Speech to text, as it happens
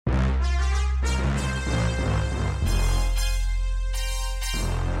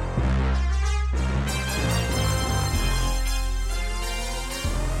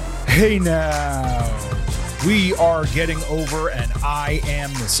Hey now, we are getting over, and I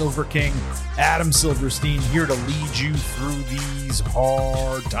am the Silver King, Adam Silverstein, here to lead you through these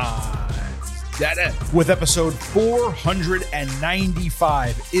hard times. With episode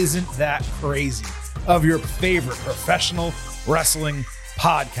 495, isn't that crazy, of your favorite professional wrestling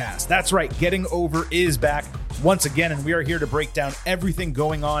podcast. That's right, Getting Over is back once again, and we are here to break down everything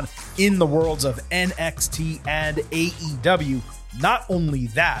going on in the worlds of NXT and AEW. Not only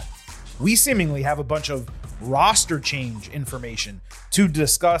that, we seemingly have a bunch of roster change information to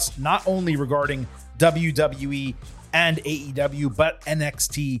discuss, not only regarding WWE and AEW, but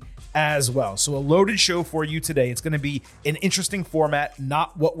NXT as well. So a loaded show for you today. It's going to be an interesting format,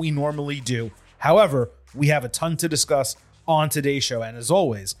 not what we normally do. However, we have a ton to discuss on today's show, and as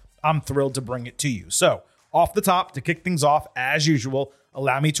always, I'm thrilled to bring it to you. So off the top, to kick things off, as usual,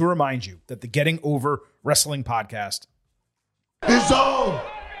 allow me to remind you that the Getting Over Wrestling podcast is all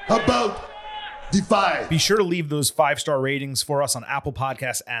about Defy. Be sure to leave those 5-star ratings for us on Apple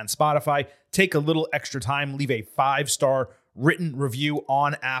Podcasts and Spotify. Take a little extra time, leave a 5-star written review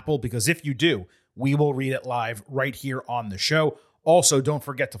on Apple, because if you do, we will read it live right here on the show. Also, don't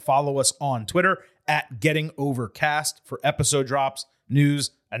forget to follow us on Twitter at Getting Overcast for episode drops,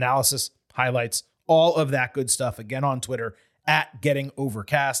 news, analysis, highlights, all of that good stuff. Again, on Twitter at Getting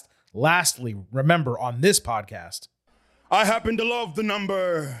Overcast. Lastly, remember on this podcast, I happen to love the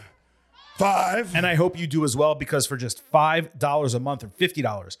number 5. And I hope you do as well, because for just $5 a month or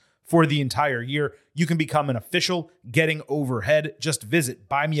 $50 for the entire year, you can become an official Getting Overhead. Just visit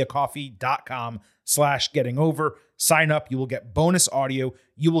buymeacoffee.com/gettingover. Sign up. You will get bonus audio.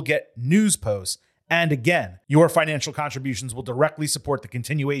 You will get news posts. And again, your financial contributions will directly support the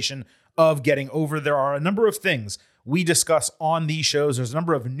continuation of Getting Over. There are a number of things we discuss on these shows. There's a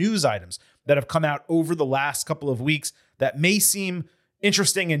number of news items that have come out over the last couple of weeks that may seem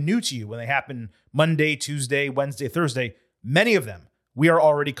interesting and new to you when they happen Monday, Tuesday, Wednesday, Thursday. Many of them we are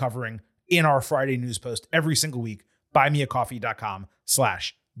already covering in our Friday news post every single week.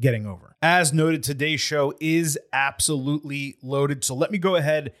 Buymeacoffee.com/gettingover. As noted, today's show is absolutely loaded. So let me go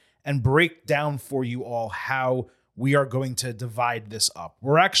ahead and break down for you all how we are going to divide this up.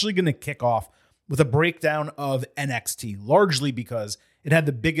 We're actually going to kick off with a breakdown of NXT, largely because it had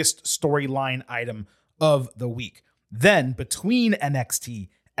the biggest storyline item of the week. Then, between NXT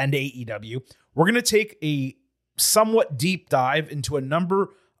and AEW, we're going to take a somewhat deep dive into a number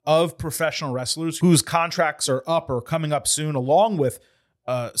of professional wrestlers whose contracts are up or coming up soon, along with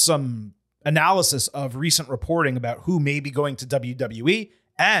some analysis of recent reporting about who may be going to WWE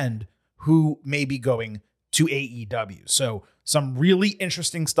and who may be going to AEW. So some really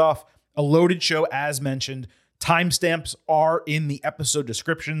interesting stuff, a loaded show as mentioned. Timestamps are in the episode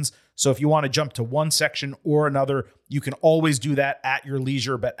descriptions, so if you want to jump to one section or another, you can always do that at your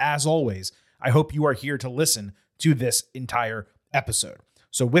leisure. But as always, I hope you are here to listen to this entire episode.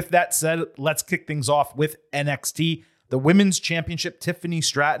 So with that said, let's kick things off with NXT. The Women's Championship, Tiffany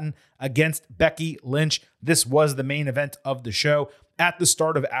Stratton against Becky Lynch. This was the main event of the show. At the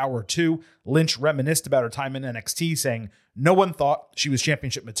start of hour 2, Lynch reminisced about her time in NXT, saying no one thought she was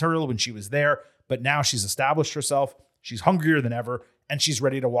championship material when she was there, but now she's established herself, she's hungrier than ever, and she's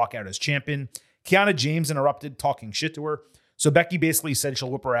ready to walk out as champion. Kiana James interrupted, talking shit to her. So Becky basically said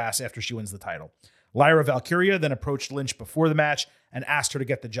she'll whip her ass after she wins the title. Lyra Valkyria then approached Lynch before the match and asked her to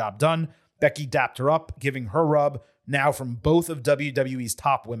get the job done. Becky dapped her up, giving her rub now from both of WWE's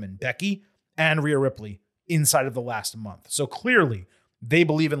top women, Becky and Rhea Ripley, inside of the last month. So clearly, they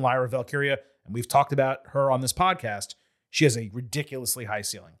believe in Lyra Valkyria, and we've talked about her on this podcast. She has a ridiculously high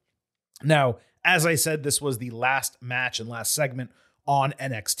ceiling. Now, as I said, this was the last match and last segment on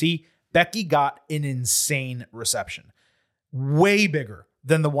NXT. Becky got an insane reception, way bigger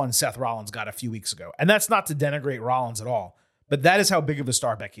than the one Seth Rollins got a few weeks ago. And that's not to denigrate Rollins at all, but that is how big of a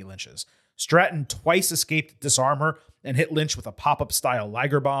star Becky Lynch is. Stratton twice escaped disarm her and hit Lynch with a pop-up style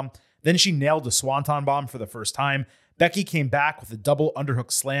Liger bomb. Then she nailed a Swanton bomb for the first time. Becky came back with a double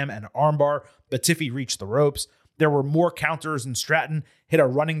underhook slam and armbar, but Tiffy reached the ropes. There were more counters, and Stratton hit a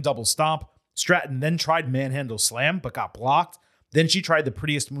running double stomp. Stratton then tried manhandle slam, but got blocked. Then she tried the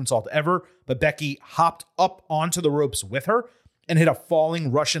prettiest moonsault ever, but Becky hopped up onto the ropes with her and hit a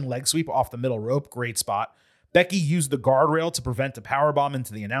falling Russian leg sweep off the middle rope. Great spot. Becky used the guardrail to prevent a powerbomb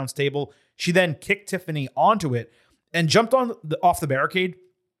into the announce table. She then kicked Tiffany onto it and jumped off the barricade.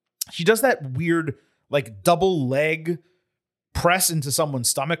 She does that weird, like, double leg press into someone's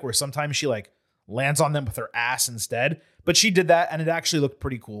stomach where sometimes she, like, lands on them with her ass instead. But she did that, and it actually looked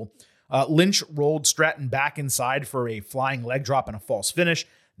pretty cool. Lynch rolled Stratton back inside for a flying leg drop and a false finish.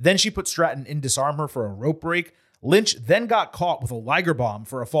 Then she put Stratton in disarm her for a rope break. Lynch then got caught with a Liger bomb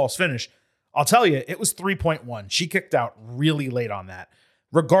for a false finish. I'll tell you, it was 3.1. She kicked out really late on that.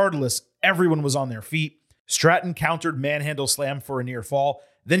 Regardless, everyone was on their feet. Stratton countered manhandle slam for a near fall.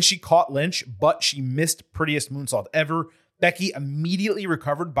 Then she caught Lynch, but she missed prettiest moonsault ever. Becky immediately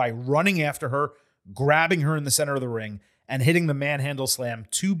recovered by running after her, grabbing her in the center of the ring, and hitting the manhandle slam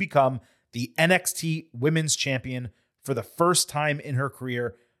to become the NXT Women's Champion for the first time in her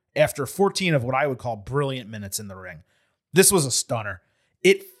career after 14 of what I would call brilliant minutes in the ring. This was a stunner.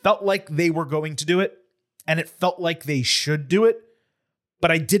 It felt like they were going to do it, and it felt like they should do it,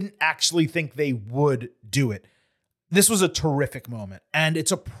 but I didn't actually think they would do it. This was a terrific moment, and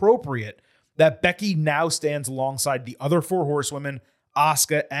it's appropriate that Becky now stands alongside the other 4 horsewomen,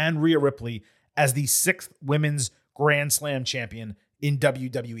 Asuka and Rhea Ripley, as the 6th Women's Grand Slam champion in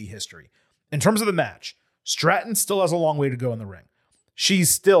WWE history. In terms of the match, Stratton still has a long way to go in the ring. She's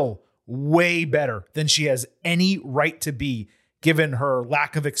still way better than she has any right to be, given her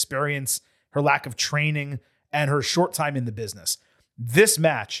lack of experience, her lack of training, and her short time in the business. This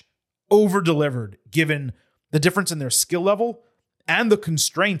match over-delivered, given the difference in their skill level and the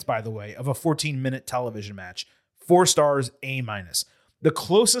constraints, by the way, of a 14-minute television match. 4 stars, A-. The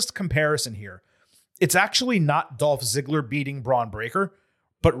closest comparison here, it's actually not Dolph Ziggler beating Braun Breaker,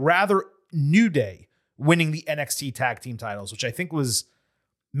 but rather New Day winning the NXT tag team titles, which I think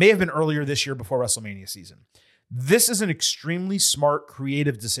may have been earlier this year before WrestleMania season. This is an extremely smart,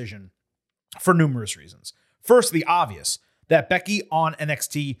 creative decision for numerous reasons. First, the obvious, that Becky on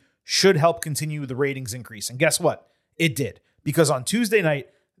NXT should help continue the ratings increase. And guess what? It did. Because on Tuesday night,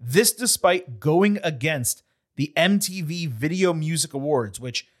 this despite going against the MTV Video Music Awards,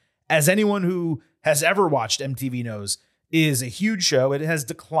 which, as anyone who has ever watched MTV knows, is a huge show. It has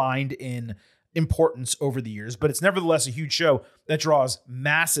declined in importance over the years, but it's nevertheless a huge show that draws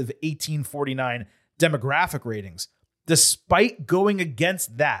massive 1849 demographic ratings. Despite going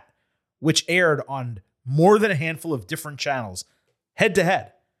against that, which aired on more than a handful of different channels, head to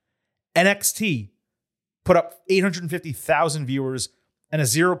head, NXT put up 850,000 viewers and a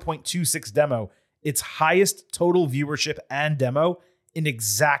 0.26 demo, its highest total viewership and demo in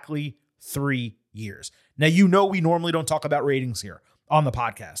exactly 3 years. Now, we normally don't talk about ratings here on the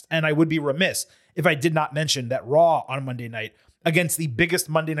podcast, and I would be remiss if I did not mention that Raw on Monday night, against the biggest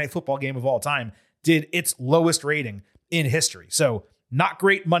Monday Night Football game of all time, did its lowest rating in history. So not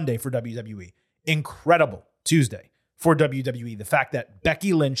great Monday for WWE. Incredible Tuesday for WWE. The fact that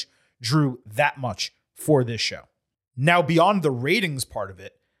Becky Lynch drew that much for this show. Now, beyond the ratings part of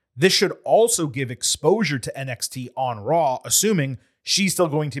it, this should also give exposure to NXT on Raw, assuming she's still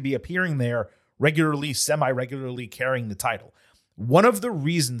going to be appearing there regularly, semi-regularly, carrying the title. One of the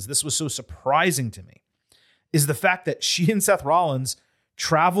reasons this was so surprising to me is the fact that she and Seth Rollins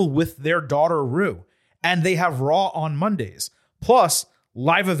travel with their daughter Rue, and they have Raw on Mondays, plus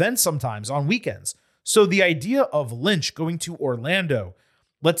live events sometimes on weekends. So the idea of Lynch going to Orlando,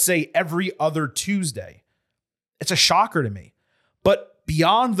 let's say every other Tuesday, it's a shocker to me. But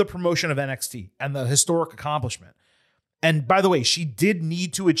beyond the promotion of NXT and the historic accomplishment, and by the way, she did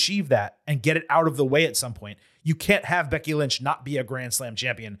need to achieve that and get it out of the way at some point. You can't have Becky Lynch not be a Grand Slam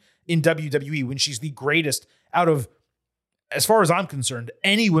champion in WWE when she's the greatest out of, as far as I'm concerned,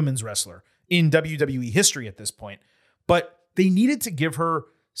 any women's wrestler in WWE history at this point. But they needed to give her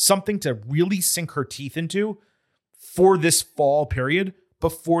something to really sink her teeth into for this fall period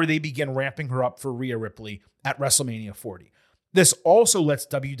before they begin ramping her up for Rhea Ripley at WrestleMania 40. This also lets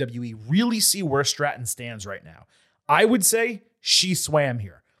WWE really see where Stratton stands right now. I would say she swam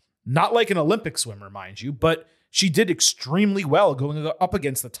here. Not like an Olympic swimmer, mind you, but she did extremely well going up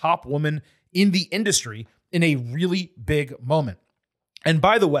against the top woman in the industry in a really big moment. And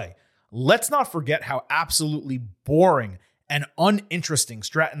by the way, let's not forget how absolutely boring and uninteresting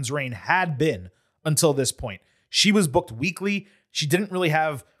Stratton's reign had been until this point. She was booked weekly. She didn't really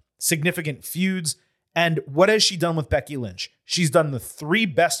have significant feuds. And what has she done with Becky Lynch? She's done the 3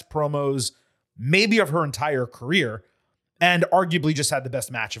 best promos, maybe of her entire career, and arguably just had the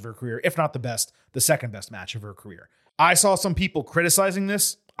best match of her career, if not the best, the second best match of her career. I saw some people criticizing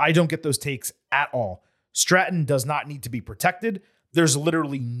this. I don't get those takes at all. Stratton does not need to be protected. There's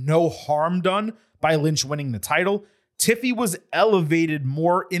literally no harm done by Lynch winning the title. Tiffy was elevated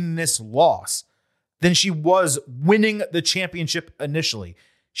more in this loss than she was winning the championship initially.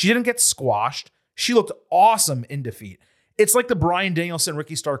 She didn't get squashed. She looked awesome in defeat. It's like the Bryan Danielson,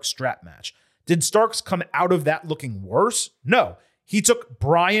 Ricky Starks strap match. Did Starks come out of that looking worse? No. He took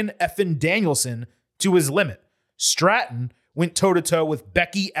Bryan effing Danielson to his limit. Stratton went toe-to-toe with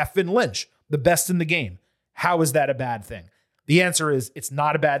Becky effing Lynch, the best in the game. How is that a bad thing? The answer is it's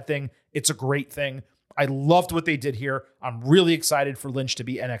not a bad thing. It's a great thing. I loved what they did here. I'm really excited for Lynch to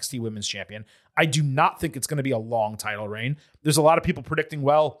be NXT Women's Champion. I do not think it's going to be a long title reign. There's a lot of people predicting,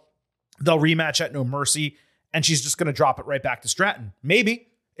 well, they'll rematch at No Mercy, and she's just going to drop it right back to Stratton. Maybe.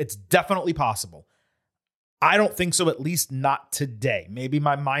 It's definitely possible. I don't think so, at least not today. Maybe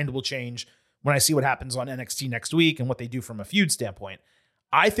my mind will change when I see what happens on NXT next week and what they do from a feud standpoint.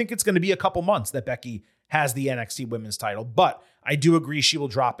 I think it's going to be a couple months that Becky has the NXT Women's title, but I do agree she will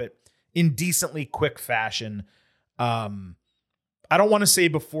drop it in decently quick fashion. I don't want to say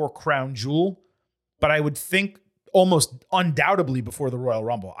before Crown Jewel, but I would think almost undoubtedly before the Royal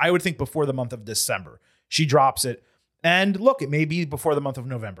Rumble. I would think before the month of December. She drops it. And look, it may be before the month of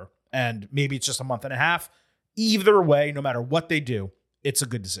November, and maybe it's just a month and a half. Either way, no matter what they do, it's a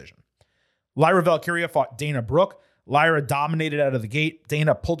good decision. Lyra Valkyria fought Dana Brooke. Lyra dominated out of the gate.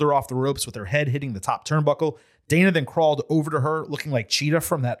 Dana pulled her off the ropes with her head hitting the top turnbuckle. Dana then crawled over to her looking like Cheetah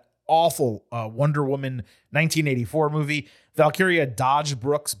from that awful Wonder Woman 1984 movie. Valkyria dodged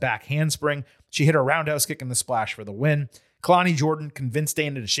Brooke's back handspring. She hit a roundhouse kick in the splash for the win. Kalani Jordan convinced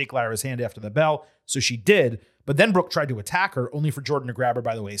Dana to shake Lyra's hand after the bell, so she did, but then Brooke tried to attack her, only for Jordan to grab her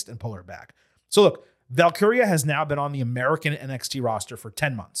by the waist and pull her back. So look, Valkyria has now been on the American NXT roster for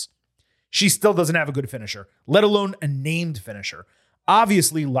 10 months. She still doesn't have a good finisher, let alone a named finisher.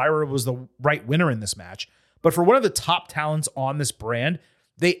 Obviously, Lyra was the right winner in this match, but for one of the top talents on this brand,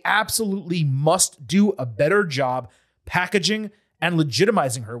 they absolutely must do a better job packaging and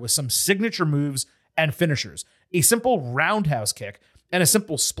legitimizing her with some signature moves and finishers. A simple roundhouse kick and a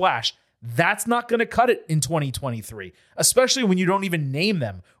simple splash, that's not going to cut it in 2023, especially when you don't even name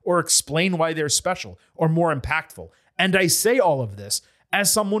them or explain why they're special or more impactful. And I say all of this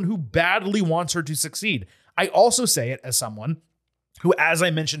as someone who badly wants her to succeed. I also say it as someone who, as I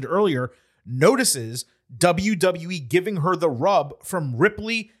mentioned earlier, notices WWE giving her the rub from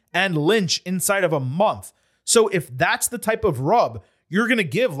Ripley and Lynch inside of a month. So if that's the type of rub you're going to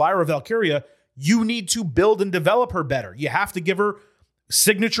give Lyra Valkyria, you need to build and develop her better. You have to give her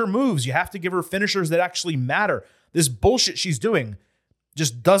signature moves. You have to give her finishers that actually matter. This bullshit she's doing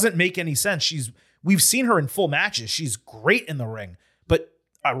just doesn't make any sense. We've seen her in full matches. She's great in the ring, but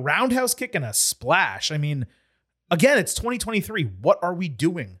a roundhouse kick and a splash. I mean, again, it's 2023. What are we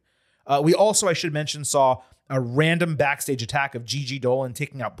doing? We also, I should mention, saw a random backstage attack of Gigi Dolan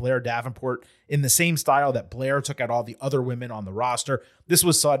taking out Blair Davenport in the same style that Blair took out all the other women on the roster. This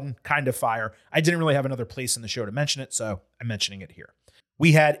was sudden, kind of fire. I didn't really have another place in the show to mention it, so I'm mentioning it here.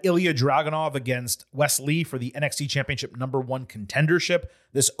 We had Ilya Dragunov against Wes Lee for the NXT Championship #1 contendership.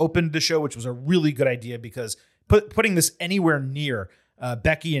 This opened the show, which was a really good idea because putting this anywhere near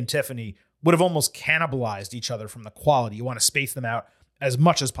Becky and Tiffany would have almost cannibalized each other from the quality. You want to space them out as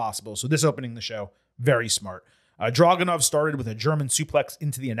much as possible. So this opening the show, very smart. Dragunov started with a German suplex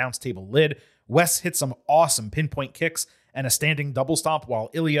into the announce table lid. Wes hit some awesome pinpoint kicks and a standing double stomp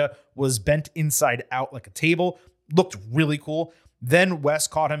while Ilya was bent inside out like a table. Looked really cool. Then Wes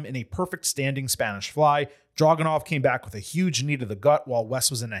caught him in a perfect standing Spanish fly. Dragunov came back with a huge knee to the gut while Wes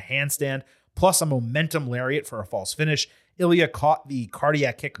was in a handstand, plus a momentum lariat for a false finish. Ilya caught the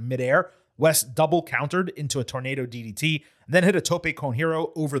cardiac kick midair. Wes double countered into a tornado DDT, then hit a tope con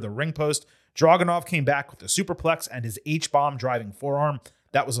hero over the ring post. Dragunov came back with a superplex and his H-bomb driving forearm.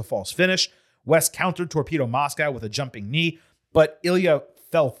 That was a false finish. Wes countered Torpedo Moscow with a jumping knee, but Ilya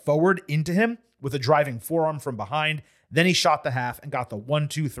fell forward into him with a driving forearm from behind. Then he shot the half and got the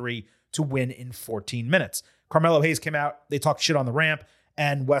 1-2-3 to win in 14 minutes. Carmelo Hayes came out. They talked shit on the ramp,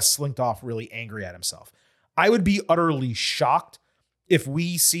 and Wes slinked off really angry at himself. I would be utterly shocked if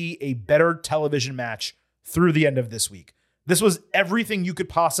we see a better television match through the end of this week. This was everything you could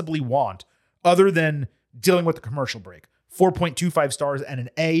possibly want other than dealing with the commercial break. 4.25 stars and an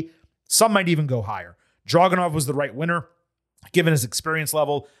A. Some might even go higher. Dragunov was the right winner, given his experience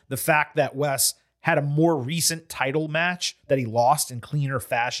level, the fact that Wes had a more recent title match that he lost in cleaner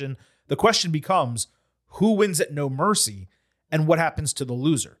fashion. The question becomes, who wins at No Mercy and what happens to the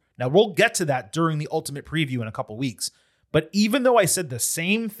loser? Now, we'll get to that during the Ultimate Preview in a couple weeks. But even though I said the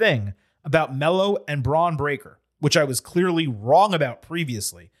same thing about Mello and Braun Breaker, which I was clearly wrong about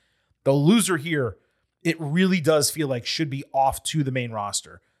previously, the loser here, it really does feel like should be off to the main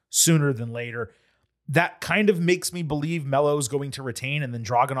roster sooner than later. That kind of makes me believe Mello's going to retain and then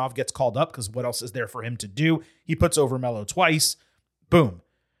Dragunov gets called up because what else is there for him to do? He puts over Mello twice. Boom.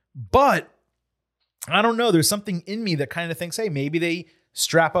 But I don't know. There's something in me that kind of thinks, hey, maybe they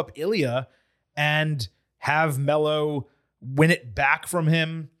strap up Ilya and have Mello win it back from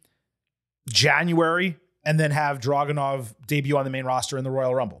him January and then have Dragunov debut on the main roster in the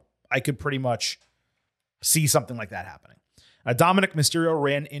Royal Rumble. I could pretty much see something like that happening. Dominic Mysterio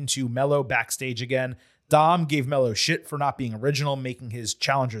ran into Melo backstage again. Dom gave Melo shit for not being original, making his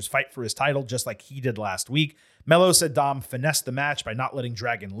challengers fight for his title just like he did last week. Melo said Dom finessed the match by not letting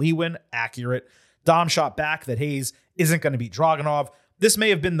Dragon Lee win. Accurate. Dom shot back that Hayes isn't going to beat Dragunov. This may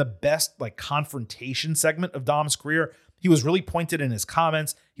have been the best confrontation segment of Dom's career. He was really pointed in his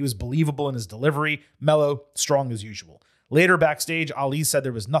comments. He was believable in his delivery. Melo, strong as usual. Later backstage, Ali said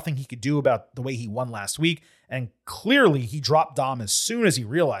there was nothing he could do about the way he won last week, and clearly he dropped Dom as soon as he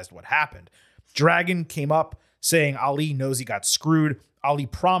realized what happened. Dragon came up saying Ali knows he got screwed. Ali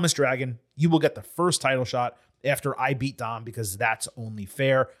promised Dragon, you will get the first title shot after I beat Dom because that's only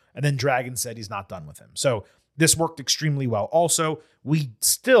fair. And then Dragon said he's not done with him. So this worked extremely well. Also, we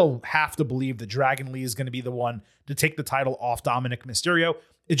still have to believe that Dragon Lee is going to be the one to take the title off Dominic Mysterio.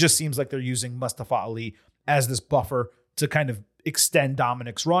 It just seems like they're using Mustafa Ali as this buffer to kind of extend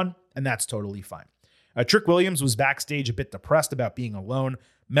Dominic's run, and that's totally fine. Trick Williams was backstage a bit depressed about being alone.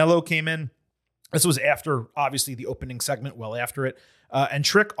 Melo came in. This was after, obviously, the opening segment, well after it. And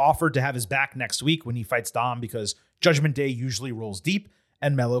Trick offered to have his back next week when he fights Dom because Judgment Day usually rolls deep,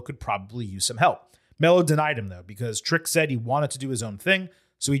 and Melo could probably use some help. Melo denied him, though, because Trick said he wanted to do his own thing,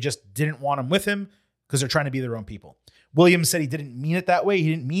 so he just didn't want him with him because they're trying to be their own people. Williams said he didn't mean it that way. He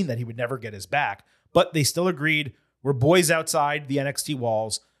didn't mean that he would never get his back, but they still agreed we're boys outside the NXT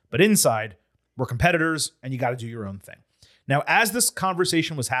walls, but inside, we're competitors, and you got to do your own thing. Now, as this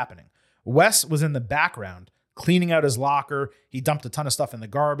conversation was happening, Wes was in the background cleaning out his locker. He dumped a ton of stuff in the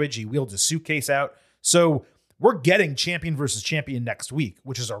garbage. He wheeled his suitcase out. So we're getting champion versus champion next week,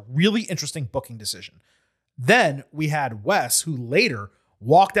 which is a really interesting booking decision. Then we had Wes, who later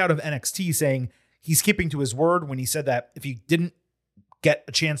walked out of NXT saying he's keeping to his word when he said that if he didn't get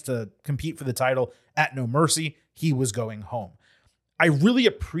a chance to compete for the title at No Mercy, he was going home. I really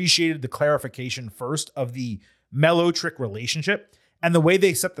appreciated the clarification first of the Melo Trick relationship and the way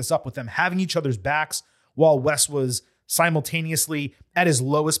they set this up with them having each other's backs while Wes was simultaneously at his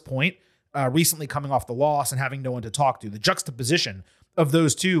lowest point, recently coming off the loss and having no one to talk to. The juxtaposition of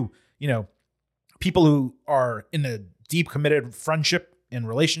those two, people who are in a deep committed friendship and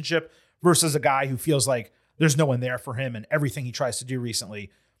relationship versus a guy who feels like there's no one there for him and everything he tries to do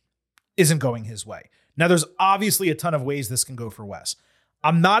recently isn't going his way. Now, there's obviously a ton of ways this can go for Wes.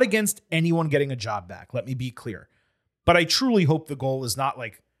 I'm not against anyone getting a job back. Let me be clear. But I truly hope the goal is not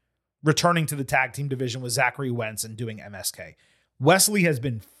returning to the tag team division with Zachary Wentz and doing MSK. Wesley has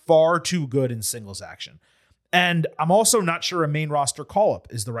been far too good in singles action. And I'm also not sure a main roster call-up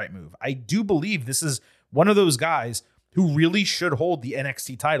is the right move. I do believe this is one of those guys who really should hold the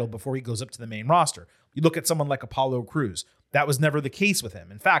NXT title before he goes up to the main roster. You look at someone like Apollo Crews. That was never the case with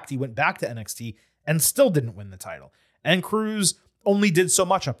him. In fact, he went back to NXT and still didn't win the title. And Crews only did so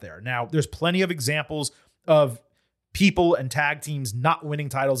much up there. Now, there's plenty of examples of people and tag teams not winning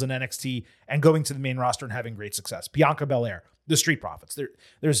titles in NXT and going to the main roster and having great success. Bianca Belair, the Street Profits.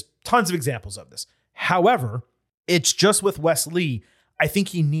 There's tons of examples of this. However, it's just with Wes Lee, I think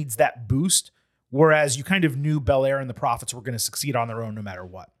he needs that boost, whereas you kind of knew Belair and the Profits were going to succeed on their own no matter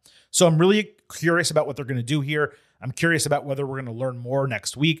what. So I'm really curious about what they're going to do here. I'm curious about whether we're going to learn more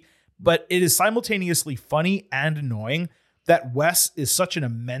next week. But it is simultaneously funny and annoying that Wes is such an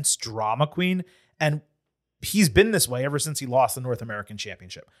immense drama queen, and he's been this way ever since he lost the North American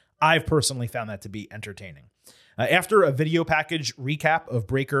Championship. I've personally found that to be entertaining. After a video package recap of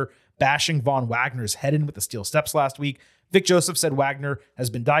Breakker bashing Von Wagner's head in with the steel steps last week, Vic Joseph said Wagner has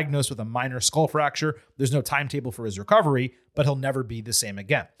been diagnosed with a minor skull fracture. There's no timetable for his recovery, but he'll never be the same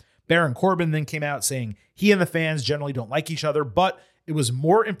again. Baron Corbin then came out saying he and the fans generally don't like each other, but it was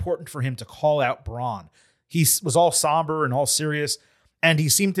more important for him to call out Braun. He was all somber and all serious, and he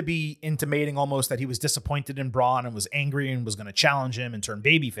seemed to be intimating almost that he was disappointed in Braun and was angry and was going to challenge him and turn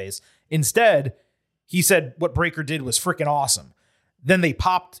babyface. Instead, he said what Breakker did was freaking awesome. Then they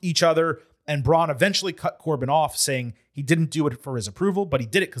popped each other, and Braun eventually cut Corbin off, saying he didn't do it for his approval, but he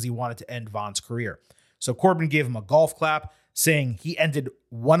did it because he wanted to end Von's career. So Corbin gave him a golf clap, saying he ended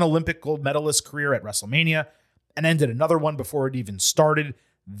one Olympic gold medalist career at WrestleMania and ended another one before it even started.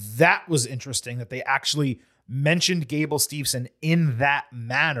 That was interesting that they actually mentioned Gable Steveson in that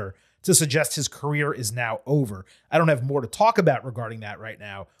manner to suggest his career is now over. I don't have more to talk about regarding that right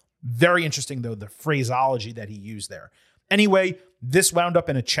now. Very interesting, though, the phraseology that he used there. Anyway, this wound up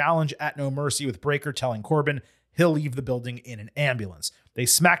in a challenge at No Mercy with Breakker telling Corbin he'll leave the building in an ambulance. They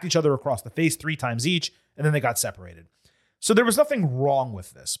smacked each other across the face 3 times each, and then they got separated. So there was nothing wrong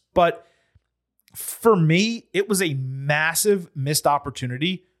with this, but for me, it was a massive missed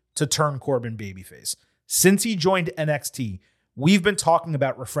opportunity to turn Corbin babyface. Since he joined NXT, we've been talking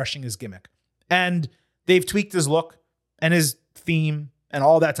about refreshing his gimmick, and they've tweaked his look, and his theme and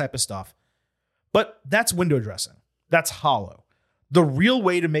all that type of stuff. But that's window dressing. That's hollow. The real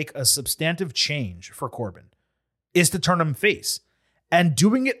way to make a substantive change for Corbin is to turn him face. And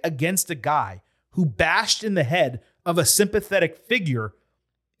doing it against a guy who bashed in the head of a sympathetic figure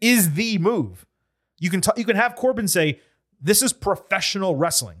is the move. You can have Corbin say, this is professional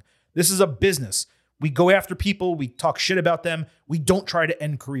wrestling. This is a business. We go after people. We talk shit about them. We don't try to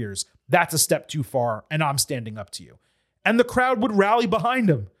end careers. That's a step too far, and I'm standing up to you. And the crowd would rally behind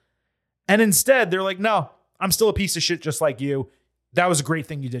him. And instead, they're like, no, I'm still a piece of shit just like you. That was a great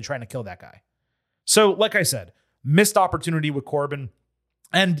thing you did trying to kill that guy. So, like I said, missed opportunity with Corbin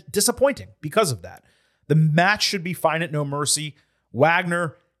and disappointing because of that. The match should be fine at No Mercy.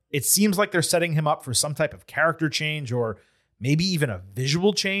 Wagner, it seems like they're setting him up for some type of character change or maybe even a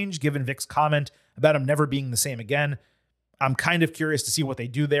visual change, given Vic's comment about him never being the same again. I'm kind of curious to see what they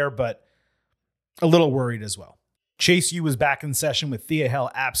do there, but a little worried as well. Chase U was back in session with Thea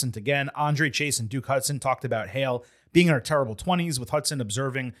Hale absent again. Andre Chase and Duke Hudson talked about Hale being in her terrible 20s, with Hudson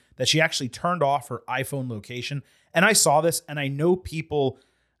observing that she actually turned off her iPhone location. And I saw this, and I know people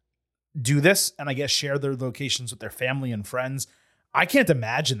do this, and I guess share their locations with their family and friends. I can't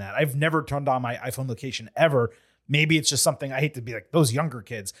imagine that. I've never turned on my iPhone location ever. Maybe it's just something, I hate to be like those younger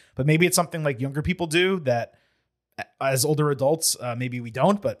kids, but maybe it's something like younger people do that as older adults, maybe we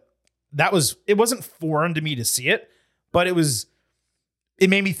don't, but it wasn't foreign to me to see it, but it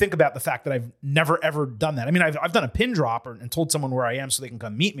made me think about the fact that I've never ever done that. I mean, I've done a pin drop and told someone where I am so they can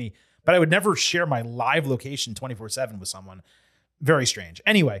come meet me, but I would never share my live location 24/7 with someone. Very strange.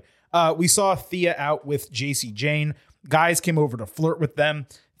 Anyway, we saw Thea out with JC Jane. Guys came over to flirt with them.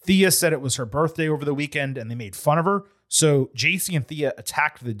 Thea said it was her birthday over the weekend and they made fun of her. So JC and Thea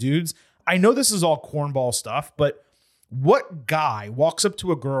attacked the dudes. I know this is all cornball stuff, but what guy walks up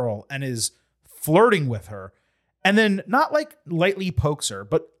to a girl and is flirting with her and then not like lightly pokes her,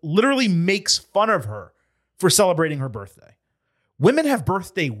 but literally makes fun of her for celebrating her birthday? Women have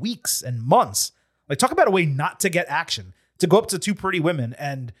birthday weeks and months. Like, talk about a way not to get action, to go up to two pretty women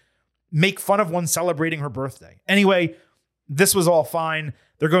and make fun of one celebrating her birthday. Anyway, this was all fine.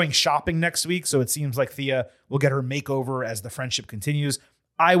 They're going shopping next week, so it seems like Thea will get her makeover as the friendship continues.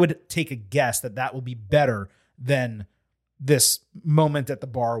 I would take a guess that will be better than this moment at the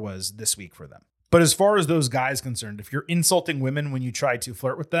bar was this week for them. But as far as those guys concerned, if you're insulting women when you try to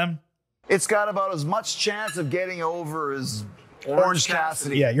flirt with them, it's got about as much chance of getting over as Orange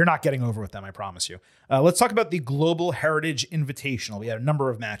Cassidy. Yeah, you're not getting over with them, I promise you. Let's talk about the Global Heritage Invitational. We had a number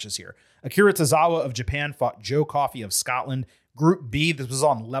of matches here. Akira Tozawa of Japan fought Joe Coffey of Scotland. Group B, this was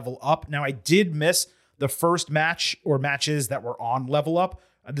on Level Up. Now, I did miss the first match or matches that were on Level Up.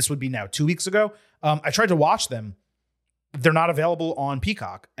 This would be now 2 weeks ago. I tried to watch them. They're not available on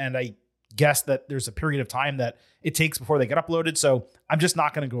Peacock, and I guess that there's a period of time that it takes before they get uploaded, so I'm just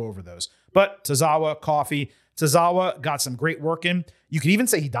not going to go over those. But Tozawa, Coffey. Tozawa got some great work in. You could even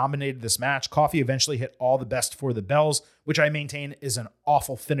say he dominated this match. Coffey eventually hit all the best for the bells, which I maintain is an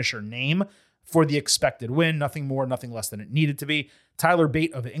awful finisher name for the expected win. Nothing more, nothing less than it needed to be. Tyler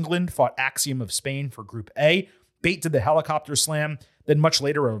Bate of England fought Axiom of Spain for Group A. Bate did the helicopter slam, then much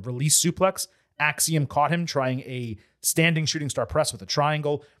later a release suplex. Axiom caught him trying a standing shooting star press with a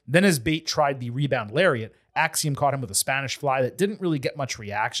triangle. Then as Bate tried the rebound lariat, Axiom caught him with a Spanish fly that didn't really get much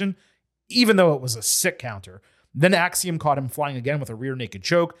reaction, even though it was a sick counter. Then Axiom caught him flying again with a rear naked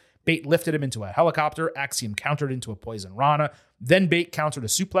choke. Bate lifted him into a helicopter. Axiom countered into a poison rana. Then Bate countered a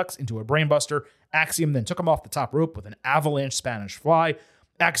suplex into a brainbuster. Axiom then took him off the top rope with an avalanche Spanish fly.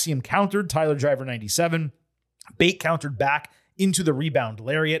 Axiom countered Tyler Driver 97. Bate countered back into the rebound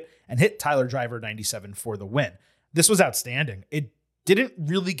lariat and hit Tyler Driver 97 for the win. This was outstanding. It didn't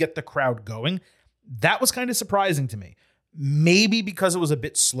really get the crowd going. That was kind of surprising to me. Maybe because it was a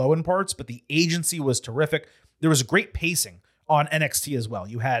bit slow in parts, but the agency was terrific. There was great pacing on NXT as well.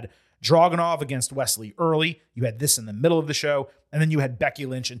 You had Dragunov against Wesley early. You had this in the middle of the show. And then you had Becky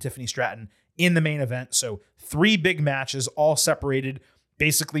Lynch and Tiffany Stratton in the main event. So 3 big matches, all separated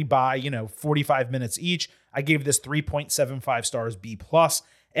basically by, 45 minutes each. I gave this 3.75 stars B+.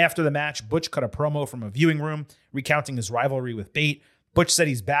 After the match, Butch cut a promo from a viewing room, recounting his rivalry with Bate. Butch said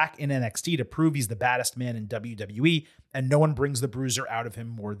he's back in NXT to prove he's the baddest man in WWE, and no one brings the bruiser out of him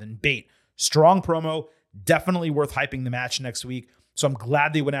more than Bate. Strong promo, definitely worth hyping the match next week, so I'm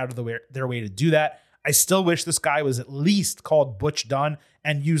glad they went out of their way to do that. I still wish this guy was at least called Butch Dunn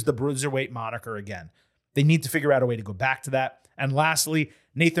and used the Bruiserweight moniker again. They need to figure out a way to go back to that. And lastly,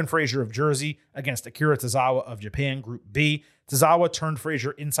 Nathan Frazier of Jersey against Akira Tozawa of Japan, Group B. Tozawa turned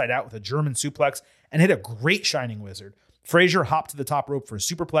Frazier inside out with a German suplex and hit a great Shining Wizard. Frazier hopped to the top rope for a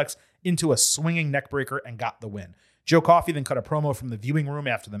superplex into a swinging neckbreaker and got the win. Joe Coffey then cut a promo from the viewing room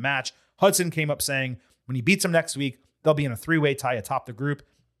after the match. Hudson came up saying when he beats him next week, they'll be in a three-way tie atop the group.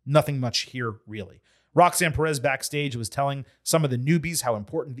 Nothing much here, really. Roxanne Perez backstage was telling some of the newbies how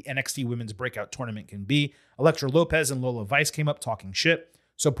important the NXT Women's Breakout Tournament can be. Elektra Lopez and Lola Vice came up talking shit,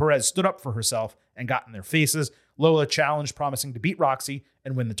 so Perez stood up for herself and got in their faces. Lola challenged, promising to beat Roxy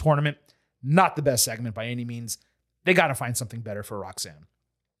and win the tournament. Not the best segment by any means. They got to find something better for Roxanne.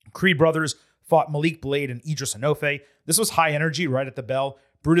 Creed brothers fought Malik Blade and Idris Enofe. This was high energy right at the bell.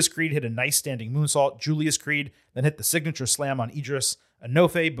 Brutus Creed hit a nice standing moonsault. Julius Creed then hit the signature slam on Idris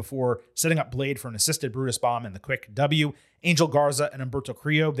Enofe before setting up Blade for an assisted Brutus bomb and the quick W. Angel Garza and Humberto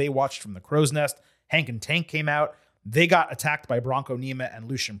Carrillo, they watched from the crow's nest. Hank and Tank came out. They got attacked by Bronco Nima and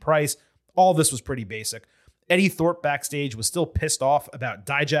Lucian Price. All this was pretty basic. Eddie Thorpe backstage was still pissed off about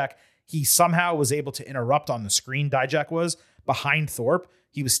Dijak. He somehow was able to interrupt on the screen. Dijak was behind Thorpe.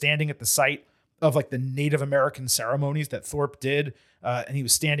 He was standing at the site of like the Native American ceremonies that Thorpe did, and he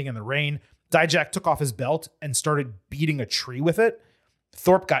was standing in the rain. Dijak took off his belt and started beating a tree with it.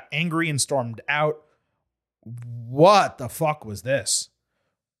 Thorpe got angry and stormed out. What the fuck was this?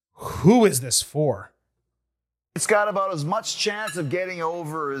 Who is this for? It's got about as much chance of getting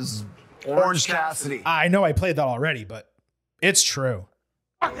over as Orange Cassidy. I know I played that already, but it's true.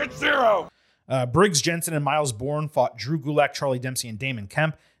 Fucking zero. Briggs Jensen and Miles Bourne fought Drew Gulak, Charlie Dempsey, and Damon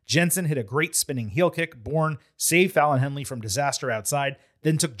Kemp. Jensen hit a great spinning heel kick. Bourne saved Fallon Henley from disaster outside,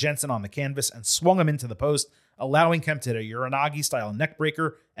 then took Jensen on the canvas and swung him into the post, allowing Kemp to hit a Uranagi-style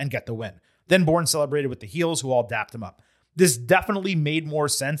neckbreaker and get the win. Then Bourne celebrated with the heels, who all dapped him up. This definitely made more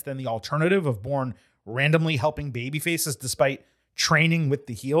sense than the alternative of Bourne randomly helping babyfaces despite training with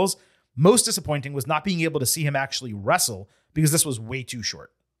the heels. Most disappointing was not being able to see him actually wrestle because this was way too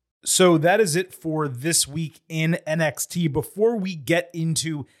short. So that is it for this week in NXT. Before we get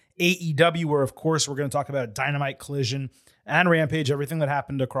into AEW, where of course we're going to talk about Dynamite, Collision, and Rampage, everything that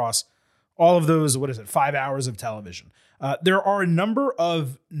happened across all of those, 5 hours of television. There are a number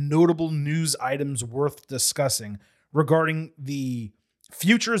of notable news items worth discussing regarding the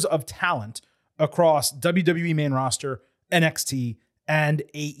futures of talent across WWE main roster, NXT, and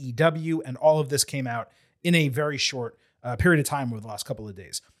AEW. And all of this came out in a very short period of time over the last couple of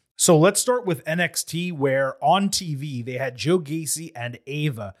days. So let's start with NXT, where on TV, they had Joe Gacy and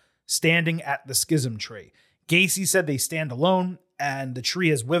Ava standing at the Schism tree. Gacy said they stand alone, and the tree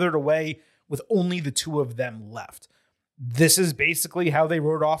has withered away with only the two of them left. This is basically how they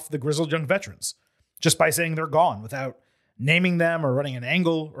wrote off the grizzled young veterans, just by saying they're gone without naming them or running an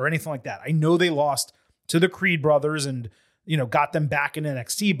angle or anything like that. I know they lost to the Creed brothers and, got them back in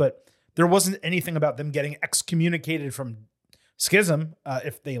NXT, but there wasn't anything about them getting excommunicated from Schism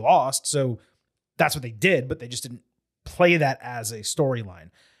if they lost. So that's what they did, but they just didn't play that as a storyline.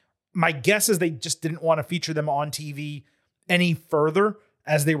 My guess is they just didn't want to feature them on TV any further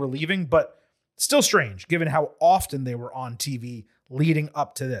as they were leaving, but still strange given how often they were on TV leading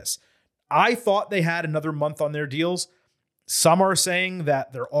up to this. I thought they had another month on their deals. Some are saying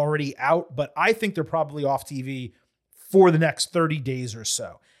that they're already out, but I think they're probably off TV for the next 30 days or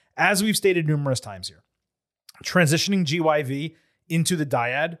so. As we've stated numerous times here, transitioning GYV into the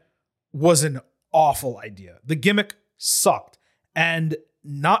dyad was an awful idea. The gimmick sucked, and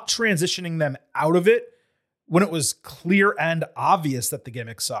not transitioning them out of it when it was clear and obvious that the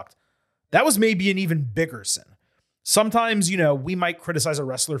gimmick sucked, that was maybe an even bigger sin. Sometimes, we might criticize a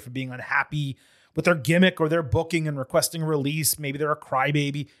wrestler for being unhappy with their gimmick or their booking and requesting a release. Maybe they're a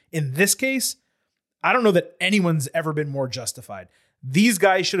crybaby. In this case, I don't know that anyone's ever been more justified. These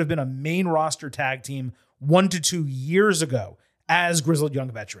guys should have been a main roster tag team 1 to 2 years ago as grizzled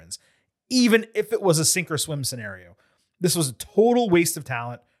young veterans, even if it was a sink or swim scenario. This was a total waste of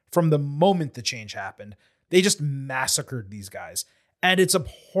talent from the moment the change happened. They just massacred these guys. And it's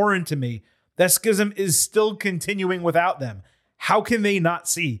abhorrent to me that Schism is still continuing without them. How can they not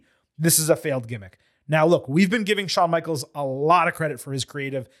see this is a failed gimmick? Now, look, we've been giving Shawn Michaels a lot of credit for his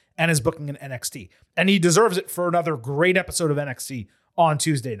creative and his booking in NXT, and he deserves it for another great episode of NXT on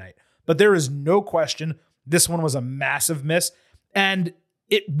Tuesday night. But there is no question this one was a massive miss, and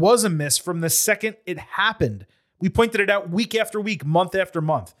it was a miss from the second it happened. We pointed it out week after week, month after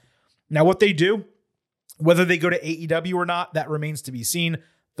month. Now, what they do, whether they go to AEW or not, that remains to be seen.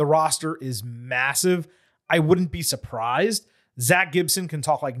 The roster is massive. I wouldn't be surprised. Zach Gibson can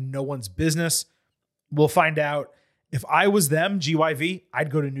talk like no one's business. We'll find out. If I was them, GYV,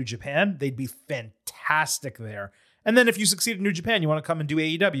 I'd go to New Japan. They'd be fantastic there. And then if you succeed in New Japan, you want to come and do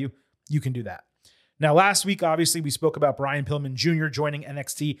AEW, you can do that. Now, last week, obviously, we spoke about Brian Pillman Jr. joining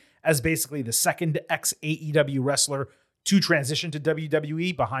NXT as basically the second ex-AEW wrestler to transition to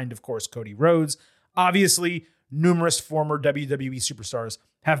WWE behind, of course, Cody Rhodes. Obviously, numerous former WWE superstars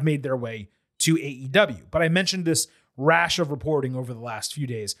have made their way to AEW, but I mentioned this rash of reporting over the last few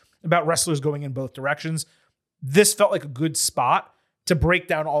days about wrestlers going in both directions. This felt like a good spot to break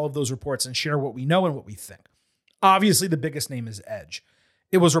down all of those reports and share what we know and what we think. Obviously, the biggest name is Edge.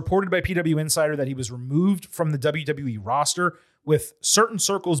 It was reported by PW Insider that he was removed from the WWE roster, with certain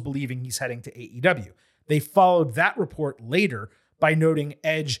circles believing he's heading to AEW. They followed that report later by noting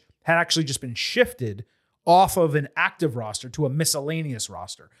Edge had actually just been shifted off of an active roster to a miscellaneous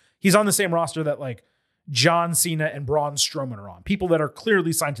roster. He's on the same roster that like John Cena and Braun Strowman are on, people that are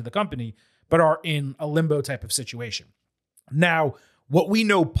clearly signed to the company, but are in a limbo type of situation. Now, what we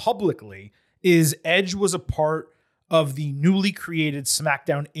know publicly is Edge was a part of the newly created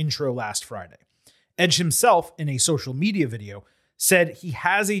SmackDown intro last Friday. Edge himself, in a social media video, said he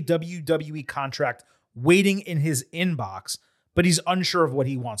has a WWE contract waiting in his inbox, but he's unsure of what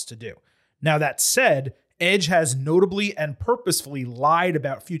he wants to do. Now, that said, Edge has notably and purposefully lied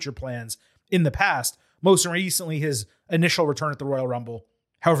about future plans in the past, most recently his initial return at the Royal Rumble,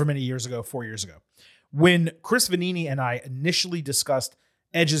 however many years ago, 4 years ago. When Chris Vanini and I initially discussed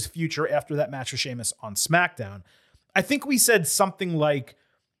Edge's future after that match with Sheamus on SmackDown, I think we said something like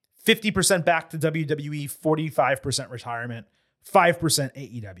 50% back to WWE, 45% retirement, 5%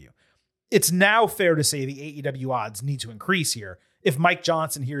 AEW. It's now fair to say the AEW odds need to increase here. If Mike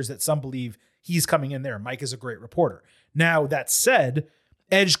Johnson hears that some believe he's coming in there, Mike is a great reporter. Now, that said,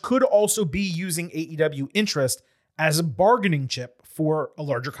 Edge could also be using AEW interest as a bargaining chip for a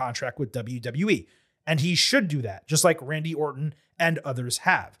larger contract with WWE. And he should do that, just like Randy Orton and others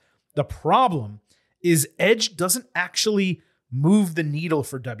have. The problem is Edge doesn't actually move the needle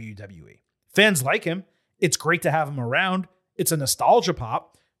for WWE. Fans like him. It's great to have him around. It's a nostalgia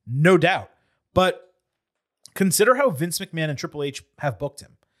pop, no doubt. But consider how Vince McMahon and Triple H have booked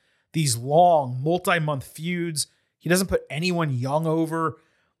him. These long, multi-month feuds. He doesn't put anyone young over.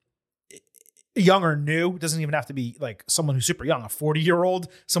 Young or new. It doesn't even have to be like someone who's super young, a 40-year-old,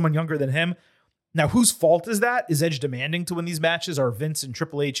 someone younger than him. Now, whose fault is that? Is Edge demanding to win these matches? Are Vince and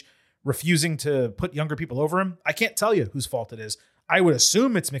Triple H refusing to put younger people over him? I can't tell you whose fault it is. I would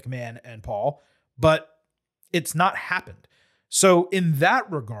assume it's McMahon and Paul, but it's not happened. So in that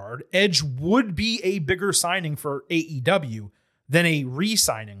regard, Edge would be a bigger signing for AEW than a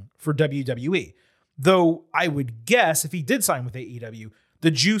re-signing for WWE. Though I would guess if he did sign with AEW,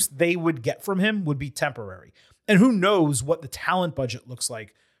 the juice they would get from him would be temporary. And who knows what the talent budget looks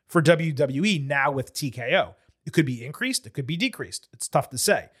like for WWE now with TKO. It could be increased, it could be decreased. It's tough to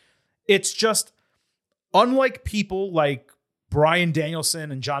say. It's just, unlike people like Bryan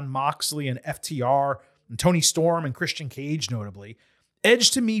Danielson and Jon Moxley and FTR and Tony Storm and Christian Cage notably,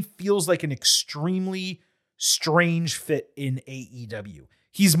 Edge to me feels like an extremely strange fit in AEW.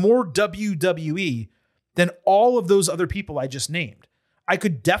 He's more WWE than all of those other people I just named. I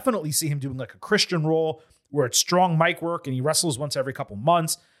could definitely see him doing like a Christian role where it's strong mic work and he wrestles once every couple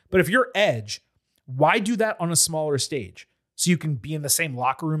months. But if you're Edge, why do that on a smaller stage? So you can be in the same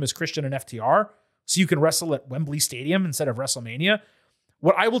locker room as Christian and FTR? So you can wrestle at Wembley Stadium instead of WrestleMania?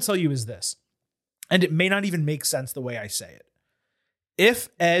 What I will tell you is this, and it may not even make sense the way I say it. If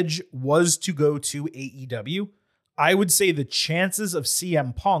Edge was to go to AEW, I would say the chances of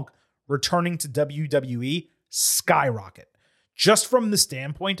CM Punk returning to WWE skyrocket. Just from the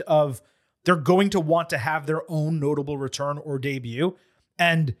standpoint of they're going to want to have their own notable return or debut.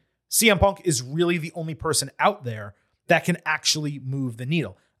 And CM Punk is really the only person out there that can actually move the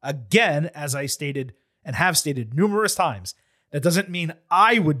needle. Again, as I stated and have stated numerous times, that doesn't mean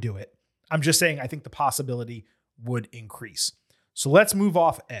I would do it. I'm just saying I think the possibility would increase. So let's move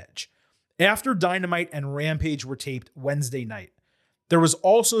off Edge. After Dynamite and Rampage were taped Wednesday night, there was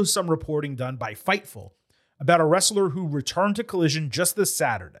also some reporting done by Fightful about a wrestler who returned to Collision just this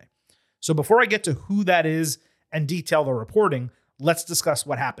Saturday. So before I get to who that is and detail the reporting, let's discuss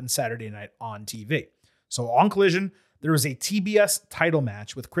what happened Saturday night on TV. So on Collision, there was a TBS title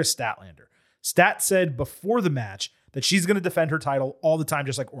match with Chris Statlander. Stat said before the match that she's going to defend her title all the time,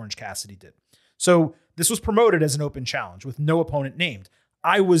 just like Orange Cassidy did. So this was promoted as an open challenge with no opponent named.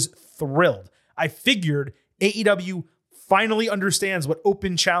 I was thrilled. I figured AEW finally understands what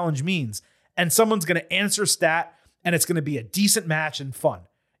open challenge means, and someone's going to answer Stat, and it's going to be a decent match and fun.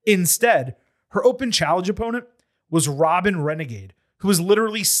 Instead, her open challenge opponent was Robin Renegade, who was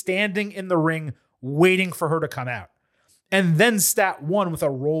literally standing in the ring waiting for her to come out. And then Stat won with a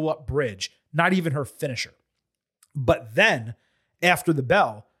roll-up bridge, not even her finisher. But then, after the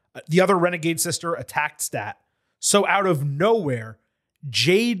bell, the other Renegade sister attacked Stat. So out of nowhere,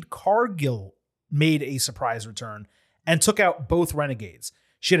 Jade Cargill made a surprise return and took out both Renegades.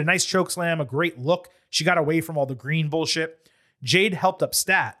 She had a nice choke slam, a great look. She got away from all the green bullshit. Jade helped up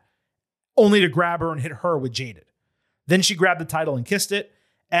Stat, only to grab her and hit her with Jaded. Then she grabbed the title and kissed it,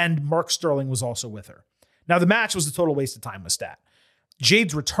 and Mark Sterling was also with her. Now, the match was a total waste of time with Stat.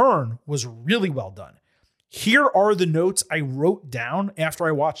 Jade's return was really well done. Here are the notes I wrote down after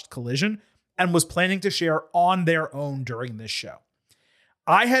I watched Collision and was planning to share on their own during this show.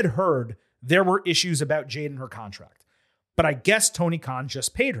 I had heard there were issues about Jade and her contract, but I guess Tony Khan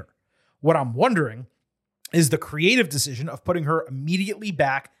just paid her. What I'm wondering is the creative decision of putting her immediately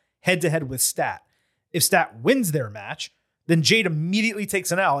back head-to-head with Stat. If Stat wins their match, then Jade immediately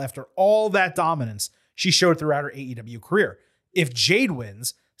takes an L after all that dominance she showed throughout her AEW career. If Jade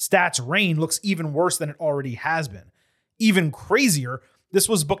wins, Stat's reign looks even worse than it already has been. Even crazier, this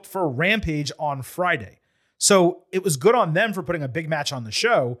was booked for Rampage on Friday. So it was good on them for putting a big match on the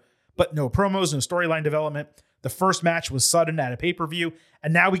show, but no promos, no storyline development. The first match was sudden at a pay-per-view,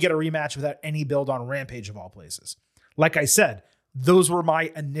 and now we get a rematch without any build on Rampage of all places. Like I said, those were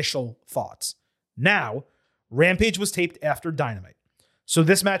my initial thoughts. Now, Rampage was taped after Dynamite, so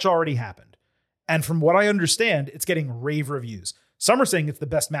this match already happened. And from what I understand, it's getting rave reviews. Some are saying it's the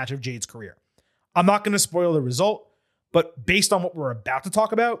best match of Jade's career. I'm not going to spoil the result, but based on what we're about to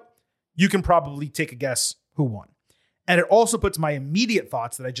talk about, you can probably take a guess who won. And it also puts my immediate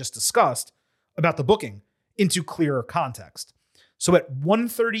thoughts that I just discussed about the booking into clearer context. So at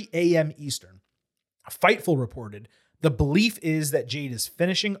 1:30 a.m. Eastern, Fightful reported the belief is that Jade is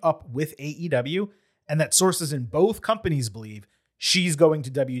finishing up with AEW and that sources in both companies believe she's going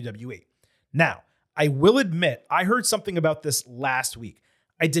to WWE. Now, I will admit, I heard something about this last week.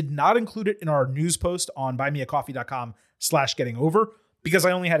 I did not include it in our news post on buymeacoffee.com/gettingover because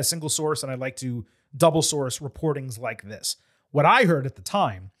I only had a single source and I like to double source reportings like this. What I heard at the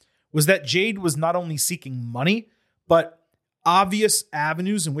time was that Jade was not only seeking money, but obvious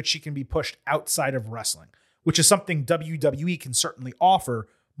avenues in which she can be pushed outside of wrestling, which is something WWE can certainly offer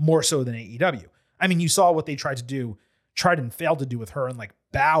more so than AEW. I mean, you saw what they tried and failed to do with her and like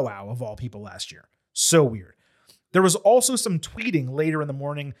Bow Wow of all people last year. So weird. There was also some tweeting later in the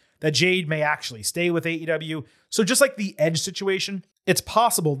morning that Jade may actually stay with AEW. So just like the Edge situation, it's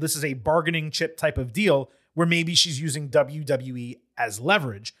possible this is a bargaining chip type of deal where maybe she's using WWE as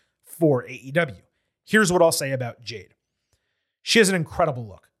leverage for AEW. Here's what I'll say about Jade. She has an incredible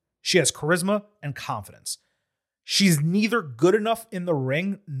look. She has charisma and confidence. She's neither good enough in the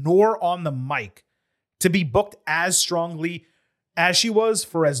ring nor on the mic to be booked as strongly as she was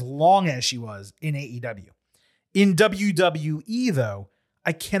for as long as she was in AEW. In WWE, though,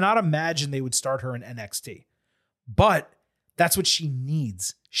 I cannot imagine they would start her in NXT. But that's what she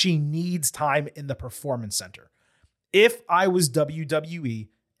needs. She needs time in the Performance Center. If I was WWE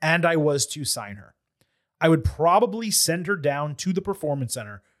and I was to sign her, I would probably send her down to the Performance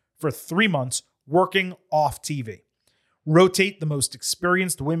Center for 3 months working off TV. Rotate the most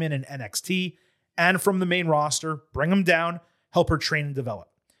experienced women in NXT and from the main roster, bring them down, help her train and develop.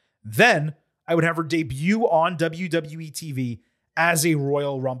 Then I would have her debut on WWE TV as a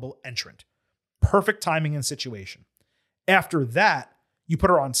Royal Rumble entrant. Perfect timing and situation. After that, you put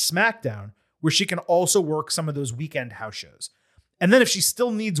her on SmackDown, where she can also work some of those weekend house shows. And then if she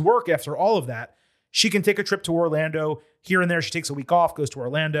still needs work after all of that, she can take a trip to Orlando. Here and there, she takes a week off, goes to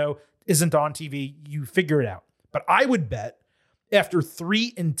Orlando, isn't on TV. You figure it out. But I would bet after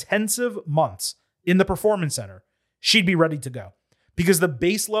 3 intensive months in the Performance Center, she'd be ready to go because the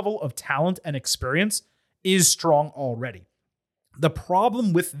base level of talent and experience is strong already. The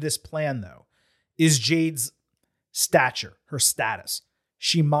problem with this plan, though, is Jade's stature, her status.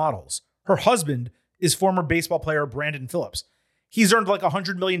 She models. Her husband is former baseball player Brandon Phillips. He's earned like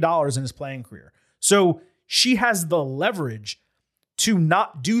 $100 million in his playing career. So she has the leverage to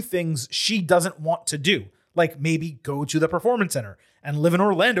not do things she doesn't want to do, like maybe go to the Performance Center and live in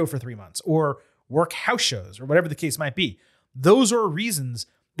Orlando for 3 months or work house shows or whatever the case might be. Those are reasons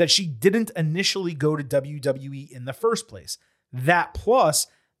that she didn't initially go to WWE in the first place. That plus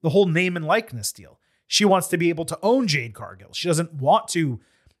the whole name and likeness deal. She wants to be able to own Jade Cargill. She doesn't want to,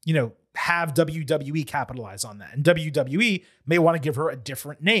 have WWE capitalize on that. And WWE may want to give her a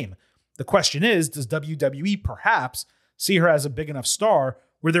different name. The question is, does WWE perhaps see her as a big enough star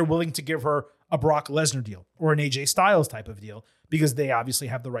where they're willing to give her a Brock Lesnar deal or an AJ Styles type of deal because they obviously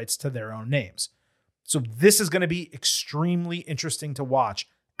have the rights to their own names. So this is going to be extremely interesting to watch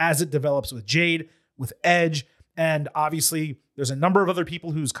as it develops with Jade, with Edge, and obviously there's a number of other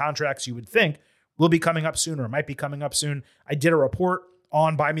people whose contracts you would think will be coming up soon or might be coming up soon. I did a report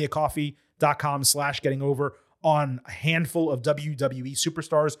on buymeacoffee.com/gettingover on a handful of WWE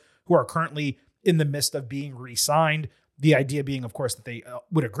superstars who are currently in the midst of being re-signed. The idea being, of course, that they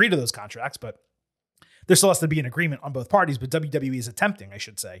would agree to those contracts, but there still has to be an agreement on both parties. But WWE is attempting, I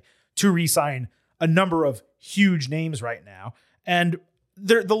should say, to re-sign a number of huge names right now. And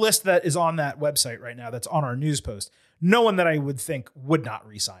the list that is on that website right now, that's on our news post, no one that I would think would not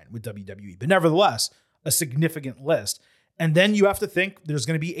re-sign with WWE, but nevertheless, a significant list. And then you have to think there's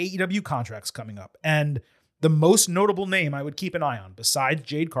going to be AEW contracts coming up. And the most notable name I would keep an eye on, besides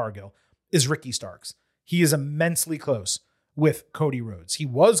Jade Cargill, is Ricky Starks. He is immensely close with Cody Rhodes. He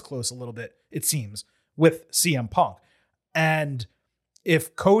was close a little bit, it seems, with CM Punk. And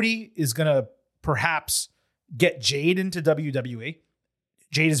if Cody is going to perhaps get Jade into WWE,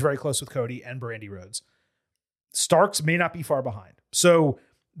 Jade is very close with Cody and Brandi Rhodes, Starks may not be far behind. So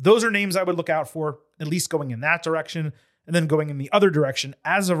those are names I would look out for, at least going in that direction. And then going in the other direction,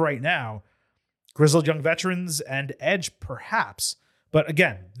 as of right now, Grizzled Young Veterans and Edge, perhaps. But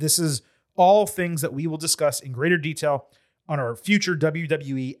again, this is all things that we will discuss in greater detail on our future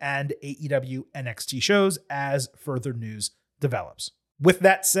WWE and AEW NXT shows as further news develops. With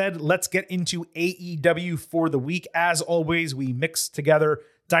that said, let's get into AEW for the week. As always, we mix together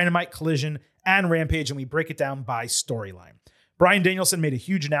Dynamite, Collision, and Rampage, and we break it down by storyline. Bryan Danielson made a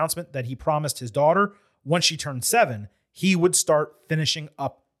huge announcement that he promised his daughter, once she turned 7, he would start finishing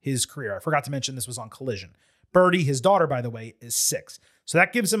up his career. I forgot to mention this was on Collision. Birdie, his daughter, by the way, is 6. So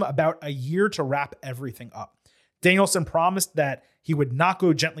that gives him about a year to wrap everything up. Danielson promised that he would not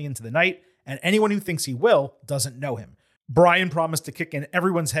go gently into the night, and anyone who thinks he will doesn't know him. Bryan promised to kick in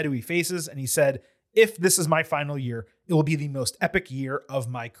everyone's head who he faces, and he said, "If this is my final year, it will be the most epic year of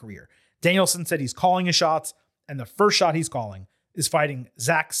my career." Danielson said he's calling his shots, and the first shot he's calling is fighting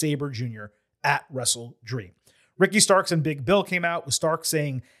Zack Sabre Jr. at Wrestle Dream. Ricky Starks and Big Bill came out with Starks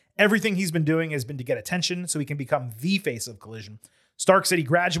saying everything he's been doing has been to get attention so he can become the face of Collision. Starks said he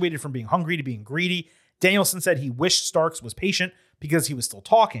graduated from being hungry to being greedy. Danielson said he wished Starks was patient because he was still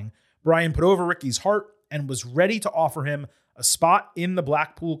talking. Bryan put over Ricky's heart and was ready to offer him a spot in the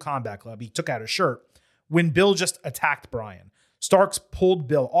Blackpool Combat Club. He took out his shirt when Bill just attacked Bryan. Starks pulled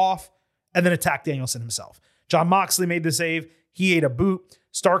Bill off and then attacked Danielson himself. Jon Moxley made the save. He ate a boot.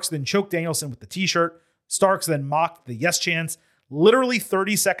 Starks then choked Danielson with the t-shirt. Starks then mocked the yes chants. Literally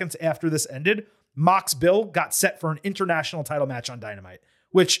 30 seconds after this ended, Mox Bill got set for an international title match on Dynamite,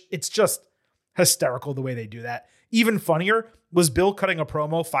 which it's just hysterical the way they do that. Even funnier was Bill cutting a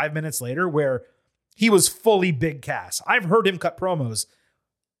promo 5 minutes later where he was fully Big Cass. I've heard him cut promos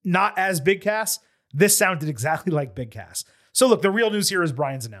not as Big Cass. This sounded exactly like Big Cass. So look, the real news here is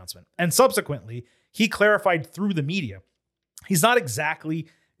Bryan's announcement. And subsequently, he clarified through the media, he's not exactly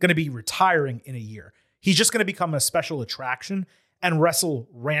going to be retiring in a year. He's just going to become a special attraction and wrestle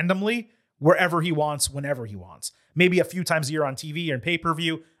randomly wherever he wants, whenever he wants. Maybe a few times a year on TV and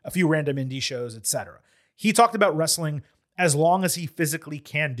pay-per-view, a few random indie shows, etc. He talked about wrestling as long as he physically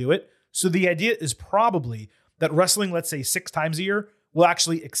can do it. So the idea is probably that wrestling, let's say 6 times a year, will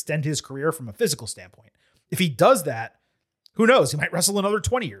actually extend his career from a physical standpoint. If he does that, who knows? He might wrestle another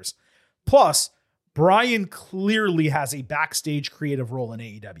 20 years. Plus, Bryan clearly has a backstage creative role in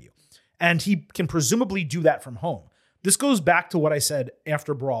AEW, and he can presumably do that from home. This goes back to what I said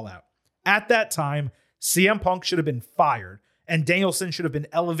after Brawl Out. At that time, CM Punk should have been fired, and Danielson should have been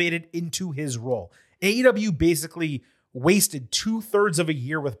elevated into his role. AEW basically wasted 2/3 of a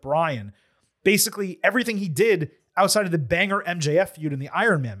year with Bryan. Basically, everything he did outside of the banger MJF feud in the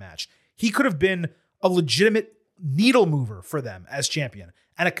Iron Man match. He could have been a legitimate needle mover for them as champion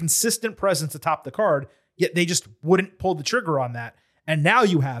and a consistent presence atop the card, yet they just wouldn't pull the trigger on that. And now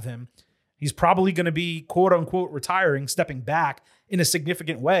you have him. He's probably going to be quote unquote retiring, stepping back in a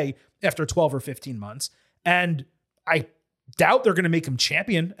significant way after 12 or 15 months. And I doubt they're going to make him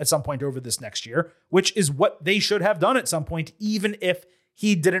champion at some point over this next year, which is what they should have done at some point, even if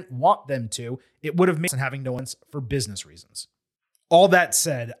he didn't want them to. It would have made sense having no one for business reasons. All that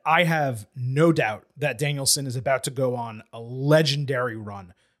said, I have no doubt that Danielson is about to go on a legendary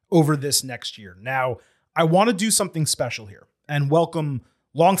run over this next year. Now, I want to do something special here and welcome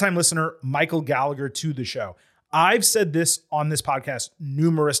longtime listener Michael Gallagher to the show. I've said this on this podcast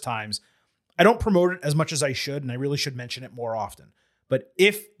numerous times. I don't promote it as much as I should, and I really should mention it more often. But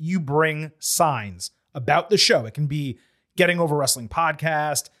if you bring signs about the show, it can be Getting Over Wrestling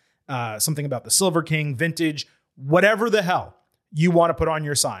podcast, something about the Silver King, vintage, whatever the hell you want to put on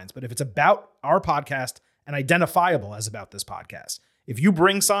your signs. But if it's about our podcast and identifiable as about this podcast, if you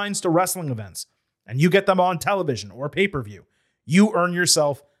bring signs to wrestling events and you get them on television or pay-per-view, you earn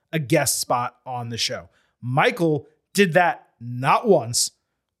yourself a guest spot on the show. Michael did that not once,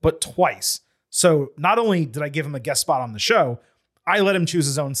 but twice. So not only did I give him a guest spot on the show, I let him choose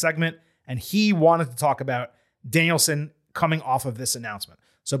his own segment, and he wanted to talk about Danielson coming off of this announcement.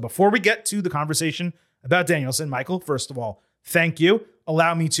 So before we get to the conversation about Danielson, Michael, first of all, thank you.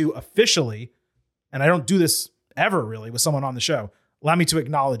 Allow me to officially, and I don't do this ever really with someone on the show, allow me to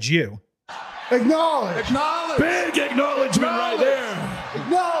acknowledge you. Acknowledge. Big acknowledgement right there.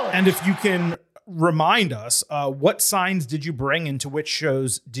 Acknowledge. And if you can remind us, what signs did you bring and to which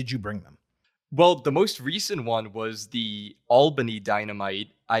shows did you bring them? Well, the most recent one was the Albany Dynamite.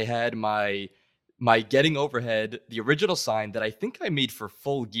 I had my Getting Overhead, the original sign that I think I made for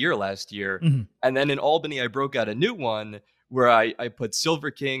Full Gear last year. Mm-hmm. And then in Albany, I broke out a new one where I put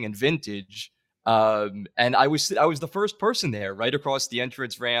Silver King and Vintage. And I was the first person there, right across the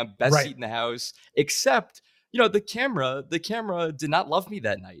entrance ramp, best seat in the house, except, the camera did not love me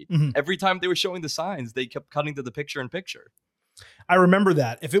that night. Mm-hmm. Every time they were showing the signs, they kept cutting to the picture-in-picture. I remember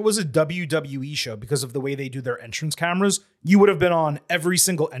that. If it was a WWE show, because of the way they do their entrance cameras, you would have been on every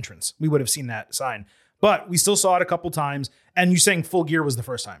single entrance. We would have seen that sign. But we still saw it a couple times. And you saying Full Gear was the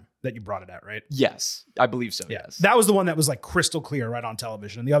first time that you brought it out, right? Yes, I believe so, yes. That was the one that was like crystal clear right on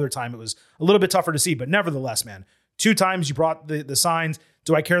television. And the other time it was a little bit tougher to see. But nevertheless, man, 2 times you brought the signs.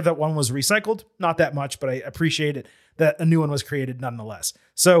 Do I care that one was recycled? Not that much, but I appreciate it that a new one was created nonetheless.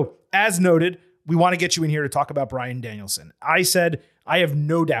 So as noted, we want to get you in here to talk about Bryan Danielson. I said, I have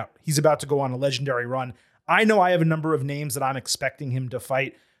no doubt he's about to go on a legendary run. I know I have a number of names that I'm expecting him to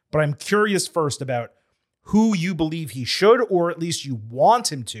fight, but I'm curious first about who you believe he should, or at least you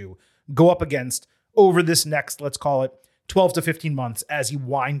want him to, go up against over this next, let's call it 12 to 15 months as he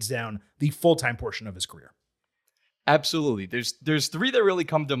winds down the full-time portion of his career. Absolutely. There's 3 that really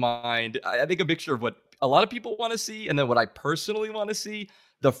come to mind. I think a mixture of what a lot of people want to see and then what I personally want to see.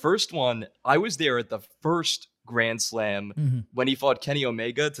 The first one, I was there at the first Grand Slam when he fought Kenny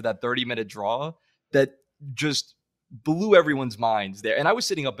Omega to that 30-minute draw that just blew everyone's minds there. And I was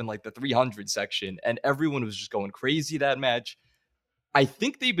sitting up in like the 300 section and everyone was just going crazy that match. I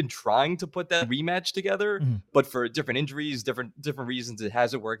think they've been trying to put that rematch together, but for different injuries, different reasons, it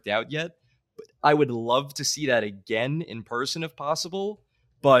hasn't worked out yet. But I would love to see that again in person if possible.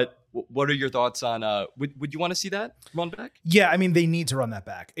 But what are your thoughts on, would you want to see that run back? Yeah, I mean, they need to run that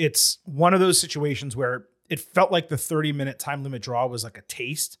back. It's one of those situations where it felt like the 30-minute time limit draw was like a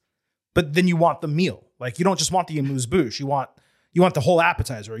taste, but then you want the meal. Like, you don't just want the amuse-bouche. You want the whole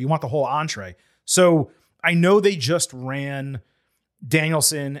appetizer. You want the whole entree. So I know they just ran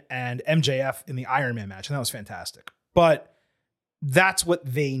Danielson and MJF in the Iron Man match, and that was fantastic. But that's what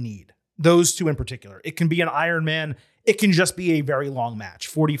they need. Those 2 in particular. It can be an Iron Man. It can just be a very long match,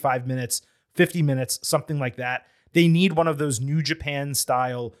 45 minutes, 50 minutes, something like that. They need one of those New Japan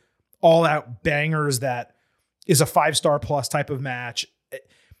style all-out bangers that is a 5-star plus type of match.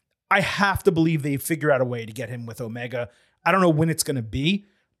 I have to believe they figure out a way to get him with Omega. I don't know when it's going to be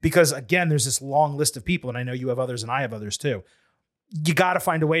because, again, there's this long list of people, and I know you have others and I have others too. You got to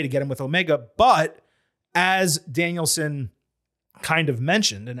find a way to get him with Omega. But as Danielson kind of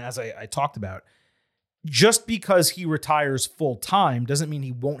mentioned, and as I talked about, just because he retires full time doesn't mean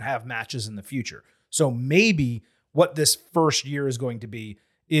he won't have matches in the future. So maybe what this first year is going to be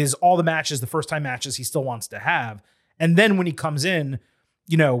is all the matches, the first time matches he still wants to have. And then when he comes in,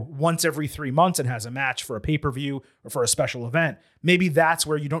 once every 3 months and has a match for a pay-per-view or for a special event, maybe that's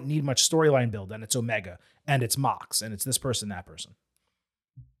where you don't need much storyline build. And it's Omega and it's Mox and it's this person, that person.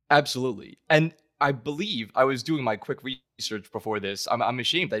 Absolutely. And I believe I was doing my quick research before this. I'm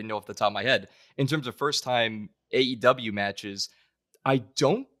ashamed I didn't know off the top of my head. In terms of first-time AEW matches, I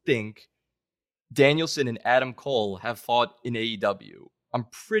don't think Danielson and Adam Cole have fought in AEW. I'm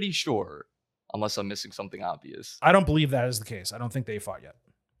pretty sure, unless I'm missing something obvious. I don't believe that is the case. I don't think they fought yet.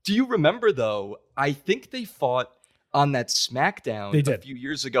 Do you remember, though? I think they fought on that SmackDown a few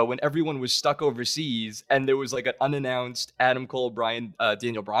years ago when everyone was stuck overseas and there was like an unannounced Adam Cole,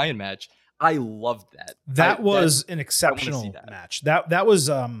 Daniel Bryan match. I loved that. That was an exceptional match. That was,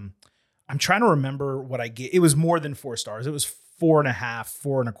 I'm trying to remember what I gave. It was more than 4 stars. It was 4.5,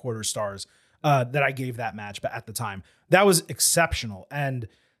 4.25 stars that I gave that match. But at the time, that was exceptional. And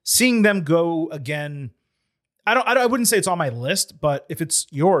seeing them go again, I wouldn't say it's on my list, but if it's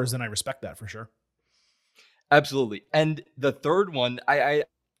yours, then I respect that for sure. Absolutely. And the third one, I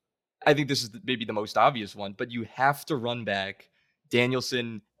think this is maybe the most obvious one, but you have to run back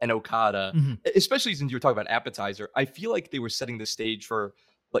Danielson and Okada, especially since you're talking about appetizer. I feel like they were setting the stage for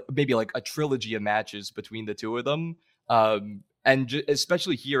maybe a trilogy of matches between the 2 of them. And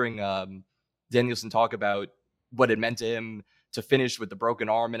especially hearing Danielson talk about what it meant to him to finish with the broken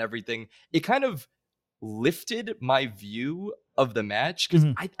arm and everything, it kind of lifted my view of the match. Because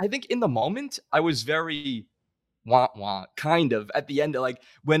I think in the moment, I was very kind of at the end, like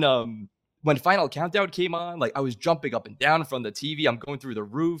when when Final Countdown came on, like I was jumping up and down from the TV. I'm going through the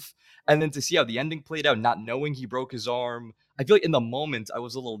roof. And then to see how the ending played out, not knowing he broke his arm, I feel like in the moment I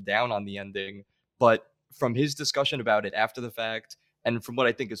was a little down on the ending. But from his discussion about it after the fact, and from what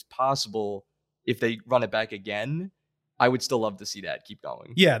I think is possible if they run it back again, I would still love to see that keep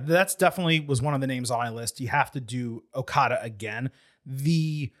going. Yeah, that's definitely was one of the names on my list. You have to do Okada again.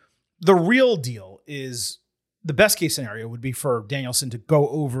 The real deal is the best case scenario would be for Danielson to go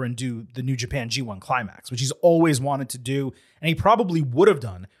over and do the New Japan G1 Climax, which he's always wanted to do, and he probably would have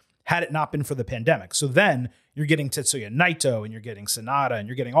done had it not been for the pandemic. So then you're getting Tetsuya Naito, and you're getting Sonata, and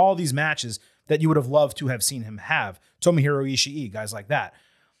you're getting all these matches that you would have loved to have seen him have. Tomohiro Ishii, guys like that.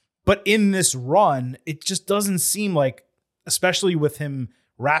 But in this run, it just doesn't seem like, especially with him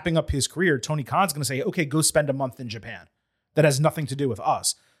wrapping up his career, Tony Khan's going to say, okay, go spend a month in Japan. That has nothing to do with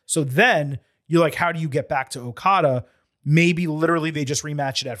us. So then you're like, how do you get back to Okada? Maybe literally they just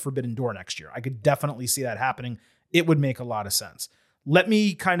rematch it at Forbidden Door next year. I could definitely see that happening. It would make a lot of sense. Let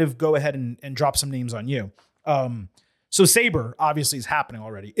me kind of go ahead and drop some names on you. So Sabre obviously is happening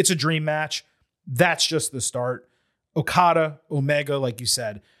already. It's a dream match. That's just the start. Okada, Omega, like you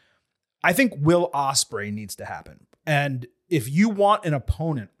said. I think Will Ospreay needs to happen. And if you want an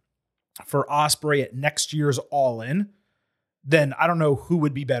opponent for Ospreay at next year's All In, then I don't know who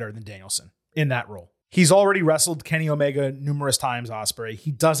would be better than Danielson in that role. He's already wrestled Kenny Omega numerous times, Ospreay.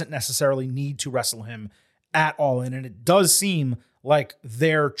 He doesn't necessarily need to wrestle him at All In. And it does seem like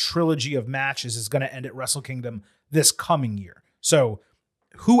their trilogy of matches is going to end at Wrestle Kingdom this coming year. So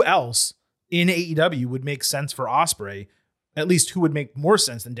who else in AEW would make sense for Ospreay? At least who would make more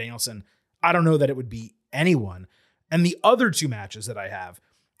sense than Danielson? I don't know that it would be anyone. And the other two matches that I have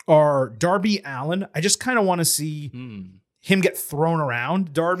are Darby Allin. I just kind of want to see him get thrown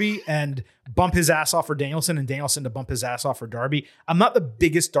around Darby and bump his ass off for Danielson, and Danielson to bump his ass off for Darby. I'm not the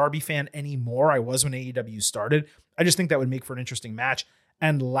biggest Darby fan anymore. I was when AEW started. I just think that would make for an interesting match.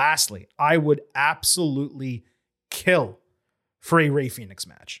 And lastly, I would absolutely kill for a Rey Fenix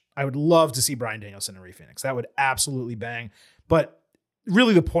match. I would love to see Bryan Danielson and Rey Fenix. That would absolutely bang. But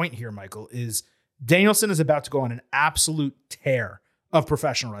really the point here, Michael, is Danielson is about to go on an absolute tear of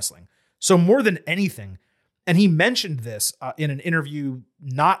professional wrestling. So more than anything, and he mentioned this in an interview,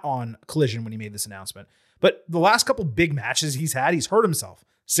 not on Collision when he made this announcement, but the last couple big matches he's had, he's hurt himself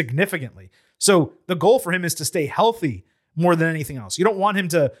significantly. So the goal for him is to stay healthy more than anything else. You don't want him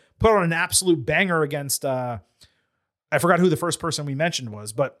to put on an absolute banger against, I forgot who the first person we mentioned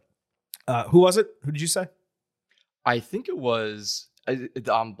was, but who was it? Who did you say? I think it was,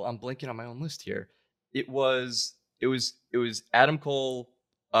 I'm blanking on my own list here. It was Adam Cole,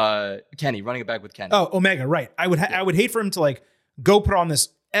 Kenny, running it back with Kenny. Oh, Omega, right. I would hate for him to like go put on this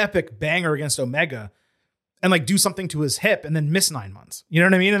epic banger against Omega and like do something to his hip and then miss 9 months. You know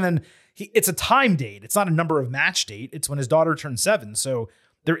what I mean? And then it's a time date. It's not a number of match date. It's when his daughter turns 7. So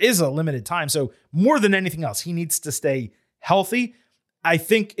there is a limited time. So more than anything else, he needs to stay healthy. I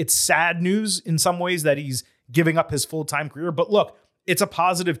think it's sad news in some ways that he's giving up his full-time career. But look, it's a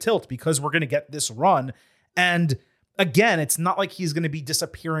positive tilt because we're going to get this run. And again, it's not like he's going to be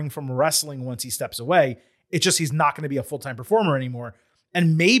disappearing from wrestling once he steps away. It's just he's not going to be a full-time performer anymore.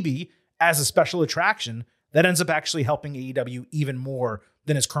 And maybe as a special attraction, that ends up actually helping AEW even more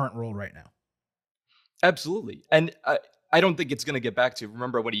than his current role right now. Absolutely. And I don't think it's going to get back to,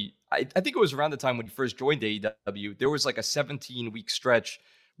 remember when I think it was around the time when he first joined AEW, there was like a 17-week stretch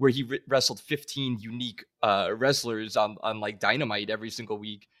where he wrestled 15 unique wrestlers on like Dynamite every single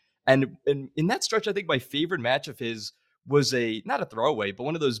week. And in that stretch, I think my favorite match of his was not a throwaway, but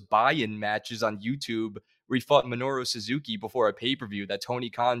one of those buy-in matches on YouTube where he fought Minoru Suzuki before a pay-per-view that Tony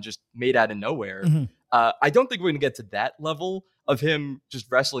Khan just made out of nowhere. Mm-hmm. I don't think we're going to get to that level of him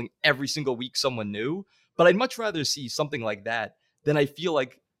just wrestling every single week someone new, but I'd much rather see something like that than I feel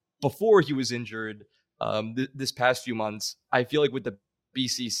like before he was injured this past few months. I feel like with the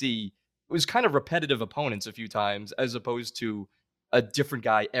BCC, it was kind of repetitive opponents a few times as opposed to a different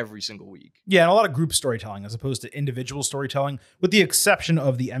guy every single week. Yeah, and a lot of group storytelling as opposed to individual storytelling, with the exception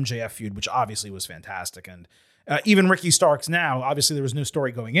of the MJF feud, which obviously was fantastic. And even Ricky Starks now, obviously there was no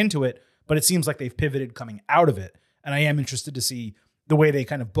story going into it, but it seems like they've pivoted coming out of it. And I am interested to see the way they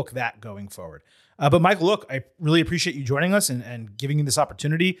kind of book that going forward. But Michael, look, I really appreciate you joining us and giving you this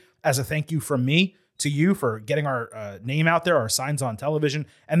opportunity as a thank you from me to you for getting our name out there, our signs on television.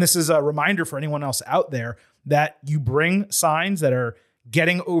 And this is a reminder for anyone else out there that you bring signs that are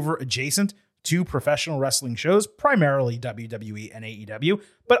getting over adjacent to professional wrestling shows, primarily WWE and AEW.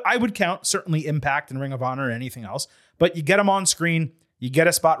 But I would count certainly Impact and Ring of Honor and anything else. But you get them on screen. You get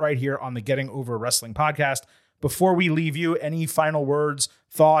a spot right here on the Getting Over Wrestling podcast. before we leave you, any final words,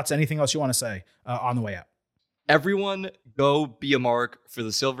 thoughts, anything else you want to say on the way out? Everyone go be a mark for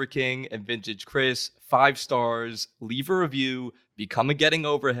the Silver King and Vintage Chris. 5 stars, leave a review, become a Getting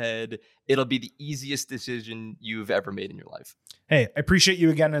Overhead. It'll be the easiest decision you've ever made in your life. Hey, I appreciate you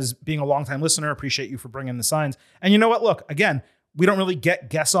again as being a longtime listener. Appreciate you for bringing the signs. And you know what? Look, again, we don't really get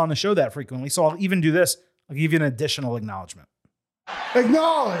guests on the show that frequently, so I'll even do this. I'll give you an additional acknowledgement.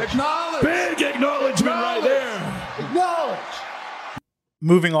 Acknowledge. Big acknowledgement right there. Acknowledge.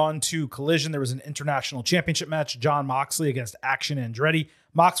 Moving on to Collision, there was an international championship match. Jon Moxley against Action Andretti.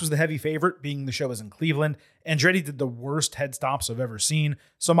 Mox was the heavy favorite, being the show was in Cleveland. Andretti did the worst head stomps I've ever seen,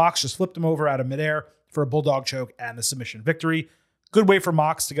 so Mox just flipped him over out of midair for a bulldog choke and the submission victory. Good way for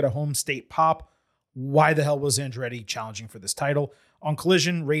Mox to get a home state pop. Why the hell was Andretti challenging for this title? On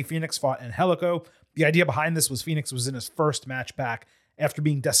Collision, Rey Fenix fought Angelico. The idea behind this was Phoenix was in his first match back after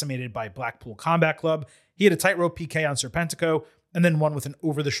being decimated by Blackpool Combat Club. He had a tightrope PK on Serpentico, and then won with an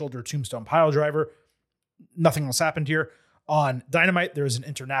over-the-shoulder tombstone piledriver. Nothing else happened here. On Dynamite, there was an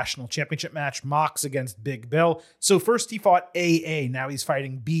international championship match, Mox against Big Bill. So first he fought AA, now he's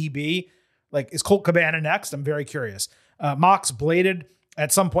fighting BB. Like, is Colt Cabana next? I'm very curious. Mox bladed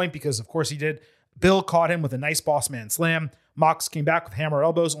at some point because, of course, he did. Bill caught him with a nice boss man slam. Mox came back with hammer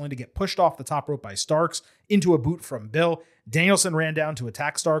elbows, only to get pushed off the top rope by Starks into a boot from Bill. Danielson ran down to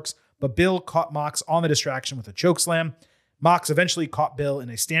attack Starks, but Bill caught Mox on the distraction with a choke slam. Mox eventually caught Bill in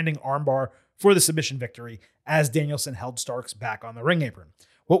a standing armbar for the submission victory as Danielson held Starks back on the ring apron.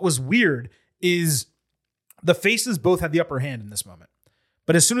 What was weird is the faces both had the upper hand in this moment.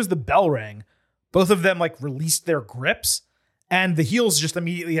 But as soon as the bell rang, both of them released their grips and the heels just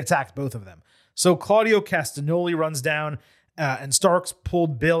immediately attacked both of them. So Claudio Castagnoli runs down and Starks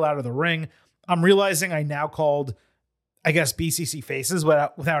pulled Bill out of the ring. I'm realizing I now called, BCC faces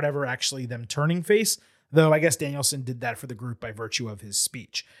without ever actually them turning face. Though I guess Danielson did that for the group by virtue of his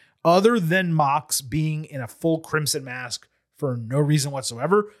speech. Other than Mox being in a full crimson mask for no reason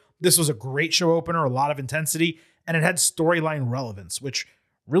whatsoever, this was a great show opener, a lot of intensity, and it had storyline relevance, which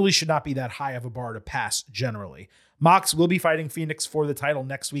really should not be that high of a bar to pass generally. Mox will be fighting Phoenix for the title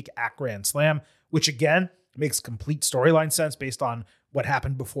next week at Grand Slam, which again makes complete storyline sense based on what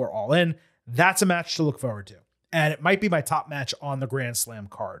happened before All In. That's a match to look forward to. And it might be my top match on the Grand Slam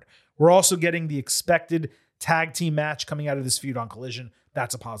card. We're also getting the expected tag team match coming out of this feud on Collision.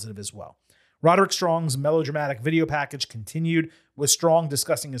 That's a positive as well. Roderick Strong's melodramatic video package continued, with Strong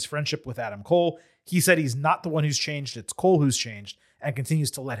discussing his friendship with Adam Cole. He said he's not the one who's changed, it's Cole who's changed, and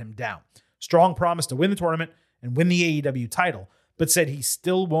continues to let him down. Strong promised to win the tournament and win the AEW title, but said he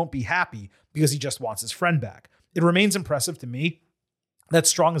still won't be happy because he just wants his friend back. It remains impressive to me that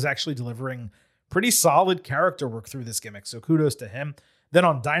Strong is actually delivering pretty solid character work through this gimmick, so kudos to him. Then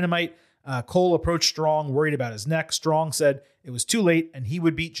on Dynamite, Cole approached Strong, worried about his neck. Strong said it was too late and he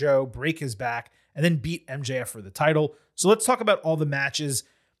would beat Joe, break his back, and then beat MJF for the title. So let's talk about all the matches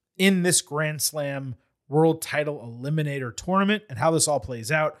in this Grand Slam World Title Eliminator Tournament and how this all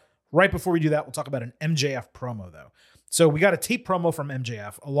plays out. Right before we do that, we'll talk about an MJF promo, though. So we got a tape promo from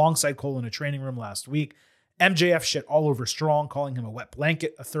MJF alongside Cole in a training room last week. MJF shit all over Strong, calling him a wet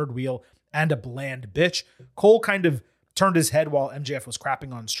blanket, a third wheel, and a bland bitch. Cole kind of turned his head while MJF was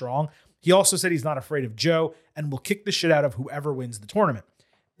crapping on Strong. He also said he's not afraid of Joe and will kick the shit out of whoever wins the tournament.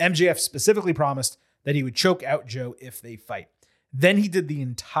 MJF specifically promised that he would choke out Joe if they fight. Then he did the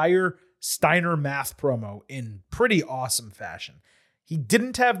entire Steiner math promo in pretty awesome fashion. He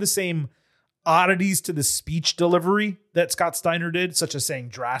didn't have the same oddities to the speech delivery that Scott Steiner did, such as saying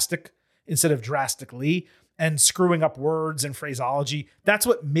drastic instead of drastically and screwing up words and phraseology. That's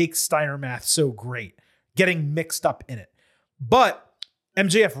what makes Steiner math so great, getting mixed up in it. But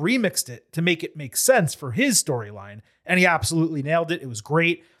MJF remixed it to make it make sense for his storyline, and he absolutely nailed it. It was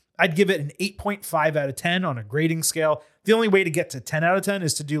great. I'd give it an 8.5 out of 10 on a grading scale. The only way to get to 10 out of 10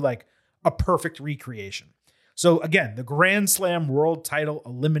 is to do a perfect recreation. So again, the Grand Slam World Title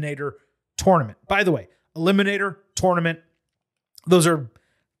Eliminator Tournament. By the way, Eliminator, Tournament, those are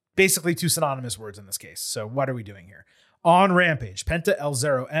basically two synonymous words in this case. So what are we doing here? On Rampage, Penta El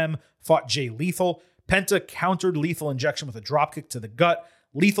Zero M fought Jay Lethal. Penta countered Lethal injection with a dropkick to the gut.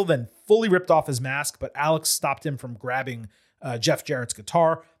 Lethal then fully ripped off his mask, but Alex stopped him from grabbing Jeff Jarrett's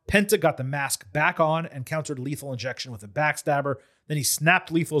guitar. Penta got the mask back on and countered Lethal injection with a backstabber. Then he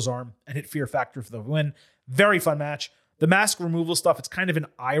snapped Lethal's arm and hit Fear Factor for the win. Very fun match. The mask removal stuff, it's kind of an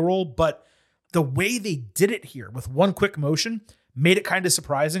eye roll, but the way they did it here with one quick motion made it kind of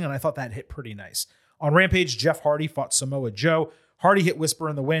surprising, and I thought that hit pretty nice. On Rampage, Jeff Hardy fought Samoa Joe. Hardy hit Whisper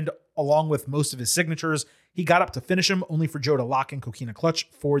in the Wind along with most of his signatures. He got up to finish him, only for Joe to lock in Coquina Clutch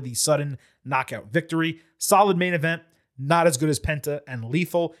for the sudden knockout victory. Solid main event, not as good as Penta and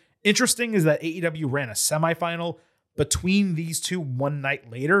Lethal. Interesting is that AEW ran a semifinal between these two one night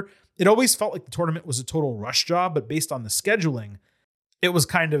later. It always felt like the tournament was a total rush job, but based on the scheduling, it was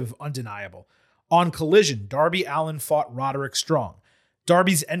kind of undeniable. On Collision, Darby Allin fought Roderick Strong.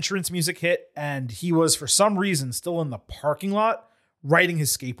 Darby's entrance music hit, and he was, for some reason, still in the parking lot riding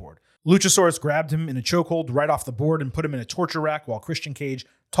his skateboard. Luchasaurus grabbed him in a chokehold right off the board and put him in a torture rack while Christian Cage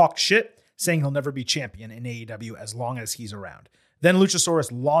talked shit, saying he'll never be champion in AEW as long as he's around. Then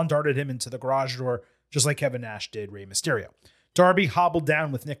Luchasaurus lawn darted him into the garage door, just like Kevin Nash did Rey Mysterio. Darby hobbled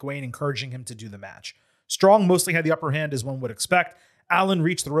down with Nick Wayne, encouraging him to do the match. Strong mostly had the upper hand, as one would expect. Allin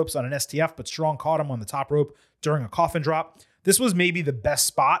reached the ropes on an STF, but Strong caught him on the top rope during a coffin drop. This was maybe the best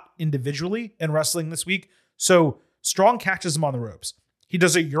spot individually in wrestling this week. So Strong catches him on the ropes. He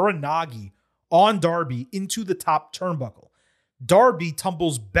does a Uranagi on Darby into the top turnbuckle. Darby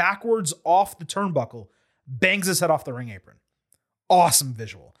tumbles backwards off the turnbuckle, bangs his head off the ring apron. Awesome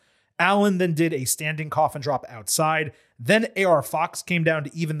visual. Allin then did a standing coffin drop outside. Then AR Fox came down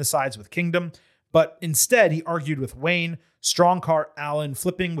to even the sides with Kingdom, but instead he argued with Wayne. Strong caught Allin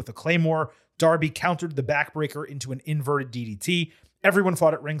flipping with a Claymore. Darby countered the backbreaker into an inverted DDT. Everyone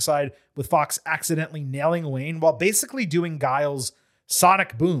fought at ringside, with Fox accidentally nailing Wayne while basically doing Guile's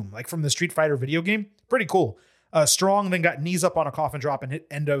Sonic Boom, like from the Street Fighter video game. Pretty cool. Strong then got knees up on a coffin drop and hit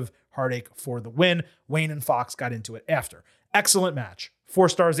End of Heartache for the win. Wayne and Fox got into it after. Excellent match. 4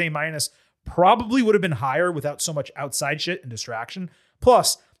 stars A-. Probably would have been higher without so much outside shit and distraction.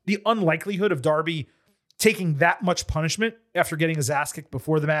 Plus, the unlikelihood of Darby taking that much punishment after getting his ass kicked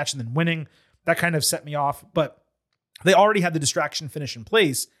before the match and then winning, that kind of set me off. But they already had the distraction finish in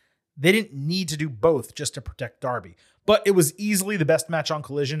place. They didn't need to do both just to protect Darby. But it was easily the best match on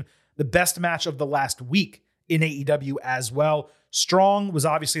Collision, the best match of the last week in AEW as well. Strong was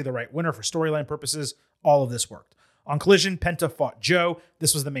obviously the right winner for storyline purposes. All of this worked. On Collision, Penta fought Joe.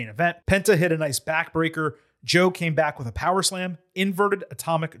 This was the main event. Penta hit a nice backbreaker. Joe came back with a power slam, inverted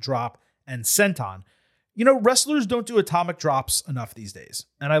atomic drop, and senton. You know, wrestlers don't do atomic drops enough these days,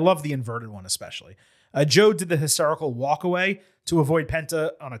 and I love the inverted one especially. Joe did the hysterical walk away to avoid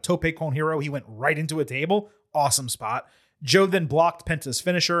Penta on a tope con hero. He went right into a table. Awesome spot. Joe then blocked Penta's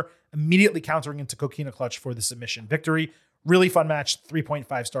finisher, immediately countering into Coquina Clutch for the submission victory. Really fun match,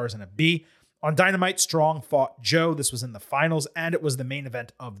 3.5 stars and a B. On Dynamite, Strong fought Joe. This was in the finals, and it was the main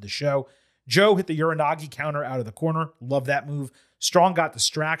event of the show. Joe hit the Uranagi counter out of the corner. Love that move. Strong got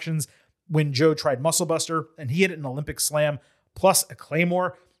distractions when Joe tried Muscle Buster, and he hit an Olympic slam plus a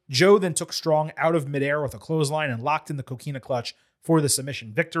Claymore. Joe then took Strong out of midair with a clothesline and locked in the Coquina Clutch for the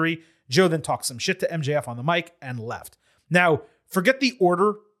submission victory. Joe then talked some shit to MJF on the mic and left. Now, forget the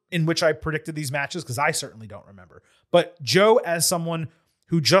order in which I predicted these matches, because I certainly don't remember. But Joe, as someone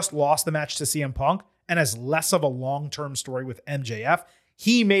who just lost the match to CM Punk and has less of a long-term story with MJF,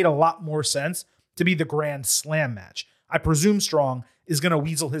 he made a lot more sense to be the Grand Slam match. I presume Strong is going to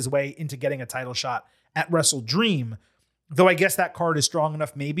weasel his way into getting a title shot at Wrestle Dream, though I guess that card is strong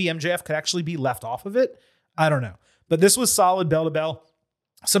enough maybe MJF could actually be left off of it. I don't know. But this was solid bell to bell.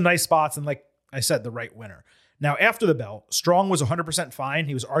 Some nice spots, and like I said, the right winner. Now, after the bell, Strong was 100% fine.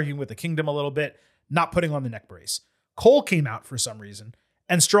 He was arguing with the Kingdom a little bit, not putting on the neck brace. Cole came out for some reason,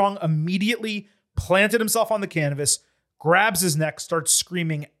 and Strong immediately planted himself on the canvas, grabs his neck, starts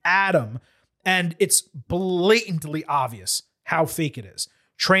screaming at him, and it's blatantly obvious how fake it is.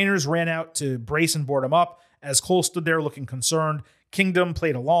 Trainers ran out to brace and board him up as Cole stood there looking concerned. Kingdom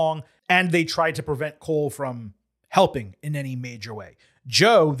played along, and they tried to prevent Cole from helping in any major way.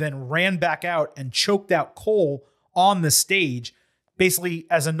 Joe then ran back out and choked out Cole on the stage, basically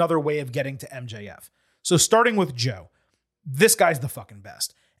as another way of getting to MJF. So starting with Joe, this guy's the fucking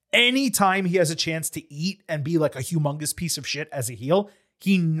best. Anytime he has a chance to eat and be like a humongous piece of shit as a heel,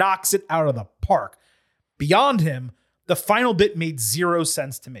 he knocks it out of the park. Beyond him, the final bit made zero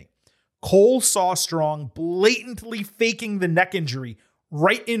sense to me. Cole saw Strong blatantly faking the neck injury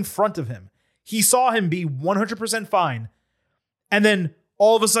right in front of him. He saw him be 100% fine, and then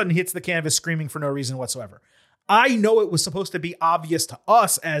all of a sudden hits the canvas screaming for no reason whatsoever. I know it was supposed to be obvious to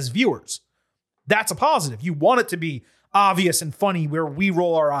us as viewers. That's a positive. You want it to be obvious and funny where we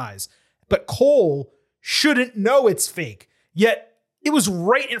roll our eyes. But Cole shouldn't know it's fake. Yet it was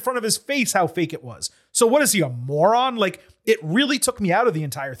right in front of his face how fake it was. So what is he, a moron? Like, it really took me out of the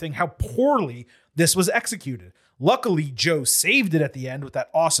entire thing, how poorly this was executed. Luckily, Joe saved it at the end with that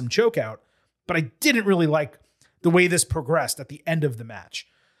awesome chokeout, but I didn't really like the way this progressed at the end of the match.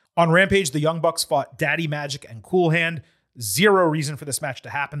 On Rampage, the Young Bucks fought Daddy Magic and Cool Hand. Zero reason for this match to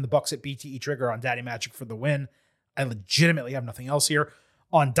happen. The Bucks hit BTE trigger on Daddy Magic for the win. I legitimately have nothing else here.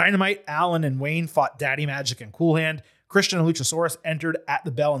 On Dynamite, Allen and Wayne fought Daddy Magic and Cool Hand. Christian and Luchasaurus entered at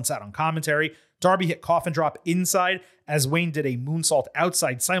the bell and sat on commentary. Darby hit Coffin Drop inside as Wayne did a moonsault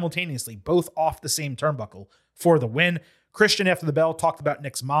outside simultaneously, both off the same turnbuckle for the win. Christian, after the bell, talked about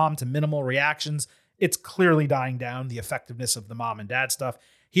Nick's mom to minimal reactions. It's clearly dying down, the effectiveness of the mom and dad stuff.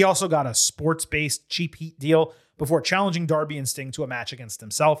 He also got a sports-based cheap heat deal before challenging Darby and Sting to a match against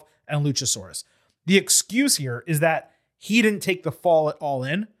himself and Luchasaurus. The excuse here is that he didn't take the fall at All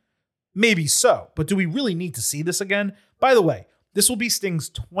In. Maybe so, but do we really need to see this again? By the way, this will be Sting's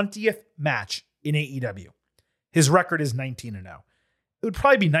 20th match in AEW. His record is 19-0. It would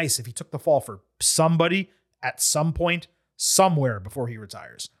probably be nice if he took the fall for somebody at some point, somewhere before he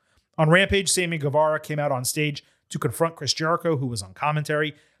retires. On Rampage, Sammy Guevara came out on stage to confront Chris Jericho, who was on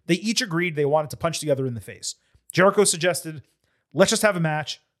commentary. They each agreed they wanted to punch the other in the face. Jericho suggested, let's just have a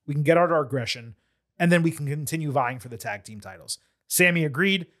match, we can get out our aggression, and then we can continue vying for the tag team titles. Sammy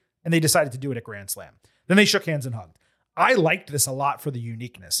agreed, and they decided to do it at Grand Slam. Then they shook hands and hugged. I liked this a lot for the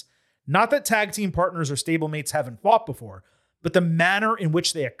uniqueness. Not that tag team partners or stablemates haven't fought before, but the manner in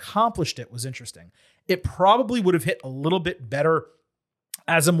which they accomplished it was interesting. It probably would have hit a little bit better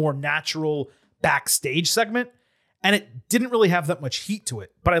as a more natural backstage segment, and it didn't really have that much heat to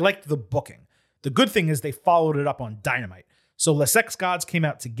it, but I liked the booking. The good thing is they followed it up on Dynamite. So Les Sex Gods came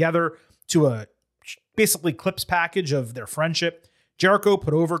out together to a basically clips package of their friendship. Jericho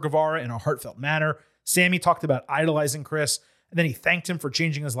put over Guevara in a heartfelt manner. Sammy talked about idolizing Chris, and then he thanked him for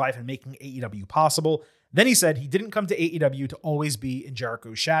changing his life and making AEW possible. Then he said he didn't come to AEW to always be in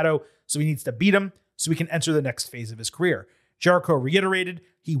Jericho's shadow, so he needs to beat him so he can enter the next phase of his career. Jericho reiterated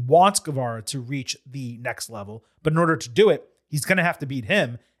he wants Guevara to reach the next level, but in order to do it, he's going to have to beat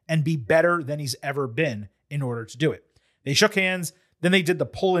him and be better than he's ever been in order to do it. They shook hands, then they did the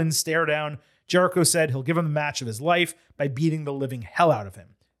pull-in stare down. Jericho said he'll give him the match of his life by beating the living hell out of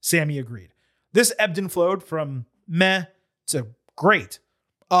him. Sammy agreed. This ebbed and flowed from meh to great,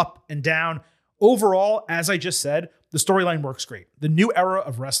 up and down. Overall, as I just said, the storyline works great. The new era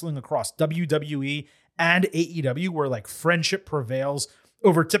of wrestling across WWE and AEW, where like friendship prevails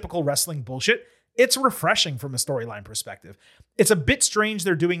over typical wrestling bullshit, it's refreshing from a storyline perspective. It's a bit strange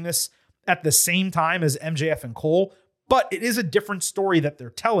they're doing this at the same time as MJF and Cole, but it is a different story that they're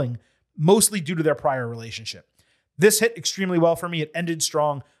telling, mostly due to their prior relationship. This hit extremely well for me. It ended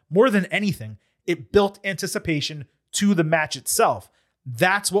strong. More than anything, it built anticipation to the match itself.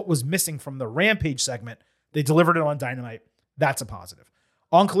 That's what was missing from the Rampage segment. They delivered it on Dynamite. That's a positive.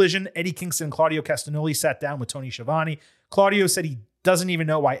 On Collision, Eddie Kingston and Claudio Castagnoli sat down with Tony Schiavone. Claudio said he doesn't even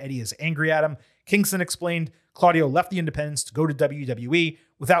know why Eddie is angry at him. Kingston explained Claudio left the Independents to go to WWE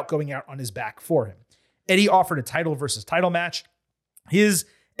without going out on his back for him. Eddie offered a title versus title match. His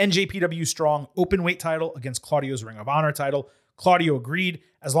NJPW Strong openweight title against Claudio's Ring of Honor title. Claudio agreed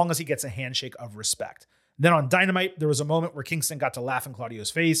as long as he gets a handshake of respect. Then on Dynamite, there was a moment where Kingston got to laugh in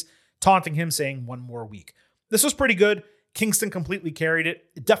Claudio's face, taunting him, saying one more week. This was pretty good. Kingston completely carried it.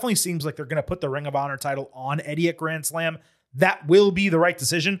 It definitely seems like they're going to put the Ring of Honor title on Eddie at Grand Slam. That will be the right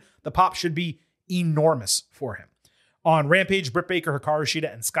decision. The pop should be enormous for him. On Rampage, Britt Baker, Hikaru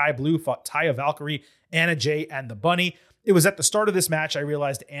Shida, and Sky Blue fought Taya Valkyrie, Anna Jay, and the Bunny. It was at the start of this match I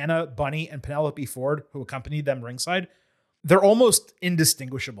realized Anna, Bunny, and Penelope Ford, who accompanied them ringside, they're almost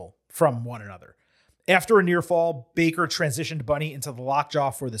indistinguishable from one another. After a near fall, Baker transitioned Bunny into the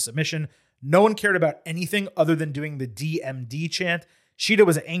lockjaw for the submission. No one cared about anything other than doing the DMD chant. Shida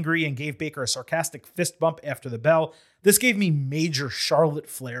was angry and gave Baker a sarcastic fist bump after the bell. This gave me major Charlotte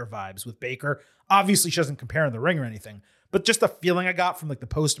Flair vibes with Baker. Obviously, she doesn't compare in the ring or anything, but just the feeling I got from like the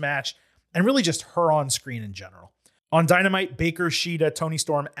post-match and really just her on screen in general. On Dynamite, Baker, Shida, Toni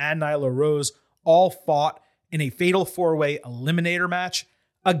Storm, and Nyla Rose all fought in a fatal four-way eliminator match.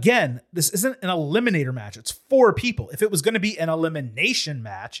 Again, this isn't an eliminator match. It's 4 people. If it was going to be an elimination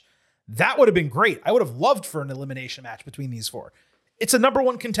match, that would have been great. I would have loved for an elimination match between these 4. It's a number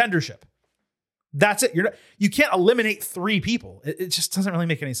 1 contendership. That's it. You can't eliminate 3 people. It just doesn't really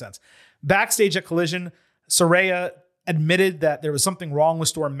make any sense. Backstage at Collision, Saraya admitted that there was something wrong with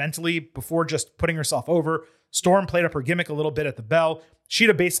Storm mentally before just putting herself over. Storm played up her gimmick a little bit at the bell.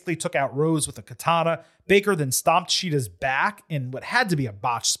 Shida basically took out Rose with a katana. Baker then stomped Shida's back in what had to be a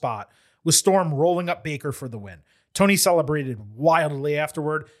botched spot, with Storm rolling up Baker for the win. Tony celebrated wildly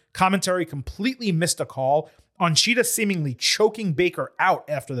afterward. Commentary completely missed a call on Shida seemingly choking Baker out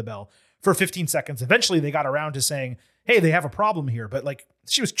after the bell for 15 seconds. Eventually, they got around to saying, hey, they have a problem here, but like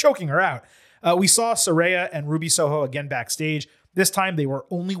she was choking her out. We saw Saraya and Ruby Soho again backstage. This time, they were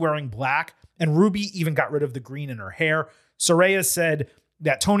only wearing black and Ruby even got rid of the green in her hair. Saraya said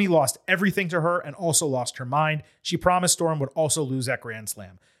that Toni lost everything to her and also lost her mind. She promised Storm would also lose at Grand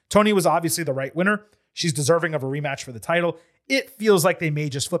Slam. Toni was obviously the right winner. She's deserving of a rematch for the title. It feels like they may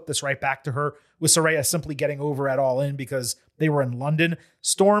just flip this right back to her, with Saraya simply getting over at All In because they were in London.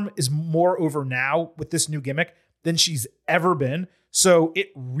 Storm is more over now with this new gimmick than she's ever been, so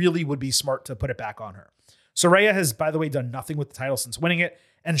it really would be smart to put it back on her. Saraya has, by the way, done nothing with the title since winning it,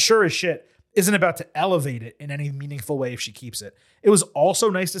 and sure as shit, isn't about to elevate it in any meaningful way if she keeps it. It was also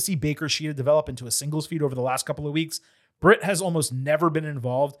nice to see Baker Shida develop into a singles feud over the last couple of weeks. Britt has almost never been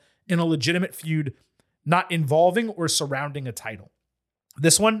involved in a legitimate feud not involving or surrounding a title.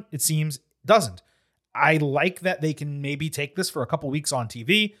 This one, it seems, doesn't. I like that they can maybe take this for a couple weeks on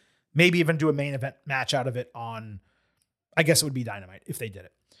TV, maybe even do a main event match out of it on, I guess it would be Dynamite if they did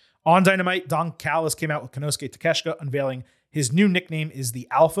it. On Dynamite, Don Callis came out with Konosuke Takeshita, unveiling his new nickname is the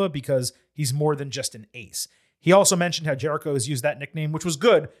Alpha because he's more than just an ace. He also mentioned how Jericho has used that nickname, which was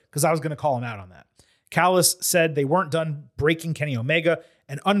good because I was going to call him out on that. Callis said they weren't done breaking Kenny Omega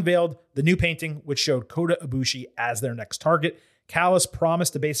and unveiled the new painting, which showed Kota Ibushi as their next target. Callis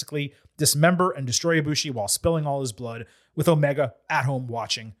promised to basically dismember and destroy Ibushi while spilling all his blood, with Omega at home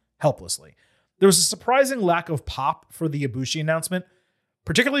watching helplessly. There was a surprising lack of pop for the Ibushi announcement,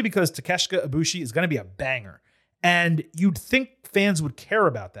 particularly because Takeshita Ibushi is going to be a banger. And you'd think fans would care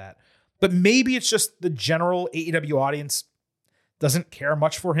about that. But maybe it's just the general AEW audience doesn't care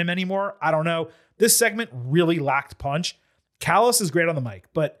much for him anymore. I don't know. This segment really lacked punch. Callis is great on the mic,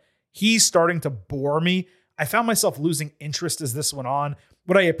 but he's starting to bore me. I found myself losing interest as this went on.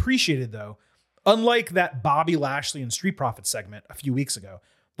 What I appreciated, though, unlike that Bobby Lashley and Street Profits segment a few weeks ago,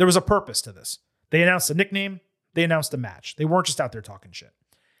 there was a purpose to this. They announced a nickname. They announced a match. They weren't just out there talking shit.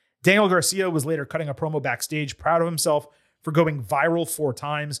 Daniel Garcia was later cutting a promo backstage, proud of himself for going viral 4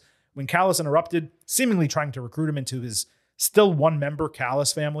 times, when Callis interrupted, seemingly trying to recruit him into his still one-member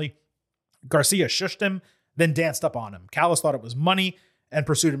Callis family. Garcia shushed him, then danced up on him. Callis thought it was money and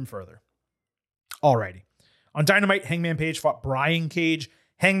pursued him further. Alrighty. On Dynamite, Hangman Page fought Brian Cage.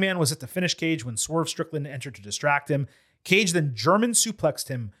 Hangman was at the finish cage when Swerve Strickland entered to distract him. Cage then German suplexed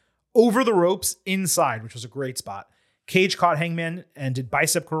him over the ropes inside, which was a great spot. Cage caught Hangman and did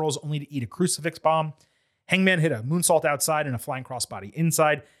bicep curls only to eat a crucifix bomb. Hangman hit a moonsault outside and a flying crossbody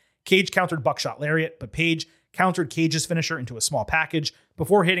inside. Cage countered buckshot lariat, but Page countered Cage's finisher into a small package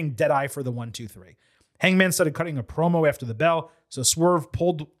before hitting Deadeye for the 1-2-3. Hangman started cutting a promo after the bell, so Swerve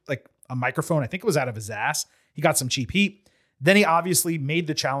pulled like a microphone, I think it was out of his ass. He got some cheap heat. Then he obviously made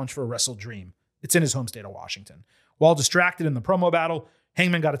the challenge for a Wrestle Dream. It's in his home state of Washington. While distracted in the promo battle,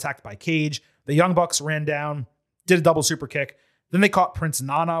 Hangman got attacked by Cage. The Young Bucks ran down, did a double super kick. Then they caught Prince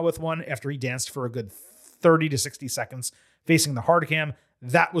Nana with one after he danced for a good 30 to 60 seconds facing the hard cam.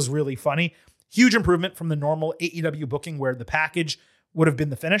 That was really funny. Huge improvement from the normal AEW booking where the package would have been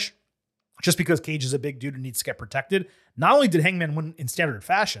the finish. Just because Cage is a big dude and needs to get protected. Not only did Hangman win in standard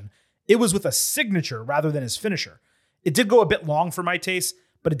fashion, it was with a signature rather than his finisher. It did go a bit long for my taste,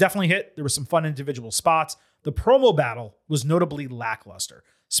 but it definitely hit. There were some fun individual spots. The promo battle was notably lackluster,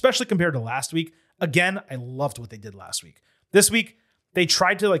 especially compared to last week. Again, I loved what they did last week. This week, they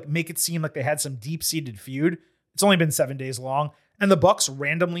tried to make it seem like they had some deep-seated feud. It's only been 7 days long. And the Bucks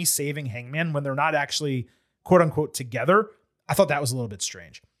randomly saving Hangman when they're not actually quote-unquote together. I thought that was a little bit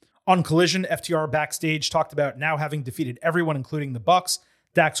strange. On Collision, FTR backstage talked about now having defeated everyone, including the Bucks.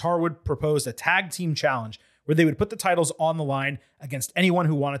 Dax Harwood proposed a tag team challenge where they would put the titles on the line against anyone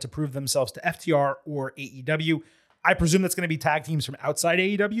who wanted to prove themselves to FTR or AEW. I presume that's going to be tag teams from outside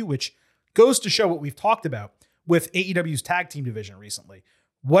AEW, which goes to show what we've talked about with AEW's tag team division recently.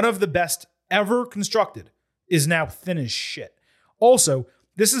 One of the best ever constructed is now thin as shit. Also,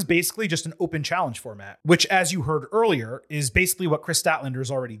 this is basically just an open challenge format, which, as you heard earlier, is basically what Chris Statlander is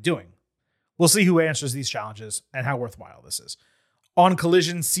already doing. We'll see who answers these challenges and how worthwhile this is. On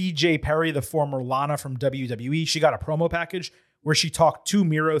Collision, CJ Perry, the former Lana from WWE, she got a promo package where she talked to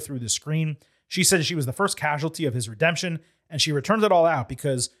Miro through the screen. She said she was the first casualty of his redemption, and she returned it all out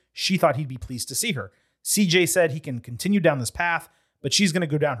because she thought he'd be pleased to see her. CJ said he can continue down this path, but she's going to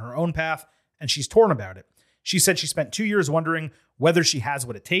go down her own path, and she's torn about it. She said she spent 2 years wondering whether she has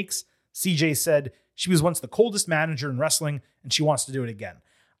what it takes. CJ said she was once the coldest manager in wrestling, and she wants to do it again.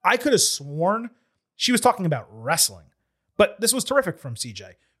 I could have sworn she was talking about wrestling, but this was terrific from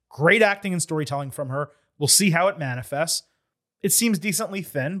CJ. Great acting and storytelling from her. We'll see how it manifests. It seems decently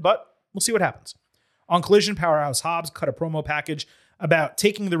thin, but we'll see what happens. On Collision, Powerhouse Hobbs cut a promo package about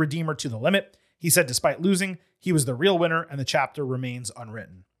taking the Redeemer to the limit. He said despite losing, he was the real winner and the chapter remains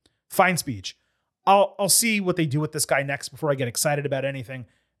unwritten. Fine speech. I'll see what they do with this guy next before I get excited about anything.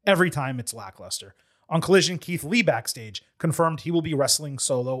 Every time it's lackluster. On Collision, Keith Lee backstage confirmed he will be wrestling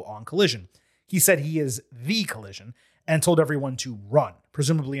solo on Collision. He said he is the Collision and told everyone to run,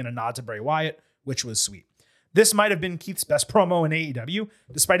 presumably in a nod to Bray Wyatt, which was sweet. This might have been Keith's best promo in AEW,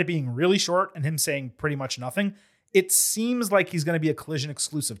 despite it being really short and him saying pretty much nothing. It seems like he's going to be a Collision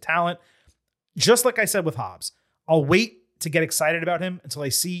exclusive talent. Just like I said with Hobbs, I'll wait to get excited about him until I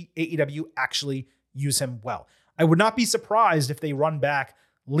see AEW actually use him well. I would not be surprised if they run back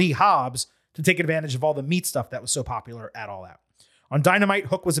Lee Hobbs to take advantage of all the meat stuff that was so popular at All Out. On Dynamite,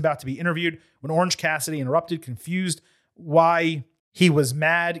 Hook was about to be interviewed when Orange Cassidy interrupted, confused why he was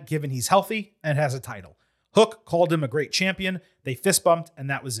mad given he's healthy and has a title. Hook called him a great champion. They fist bumped, and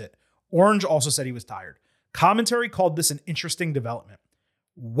that was it. Orange also said he was tired. Commentary called this an interesting development.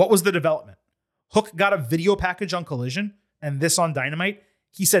 What was the development? Hook got a video package on Collision, and this on Dynamite.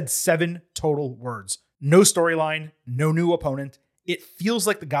 He said 7 total words. No storyline, no new opponent. It feels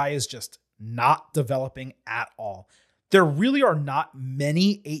like the guy is just not developing at all. There really are not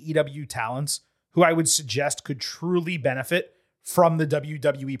many AEW talents who I would suggest could truly benefit from the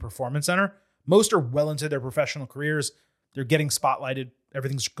WWE Performance Center. Most are well into their professional careers. They're getting spotlighted.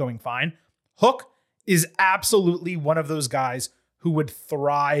 Everything's going fine. Hook is absolutely one of those guys who would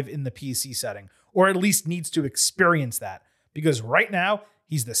thrive in the PC setting, or at least needs to experience that. Because right now,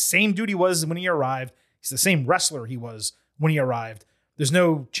 he's the same dude he was when he arrived. He's the same wrestler he was when he arrived. There's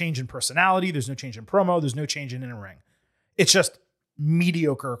no change in personality. There's no change in promo. There's no change in ring. It's just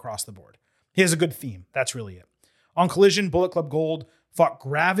mediocre across the board. He has a good theme. That's really it. On Collision, Bullet Club Gold fought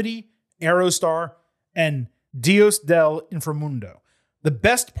Gravity, Aerostar, and Dios del Inframundo. The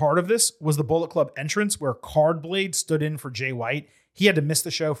best part of this was the Bullet Club entrance where Cardblade stood in for Jay White. He had to miss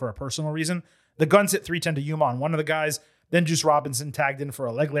the show for a personal reason. The Guns hit 310 to Yuma on one of the guys. Then Juice Robinson tagged in for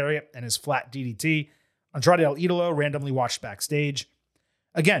a leg lariat and his flat DDT. Andrade El Idolo randomly watched backstage.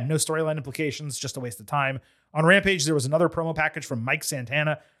 Again, no storyline implications, just a waste of time. On Rampage, there was another promo package from Mike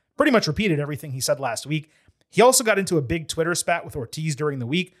Santana. Pretty much repeated everything he said last week. He also got into a big Twitter spat with Ortiz during the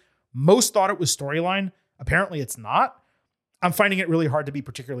week. Most thought it was storyline. Apparently it's not. I'm finding it really hard to be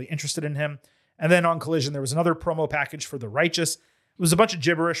particularly interested in him. And then on Collision, there was another promo package for The Righteous. It was a bunch of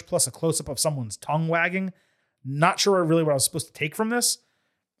gibberish plus a close-up of someone's tongue wagging. Not sure really what I was supposed to take from this.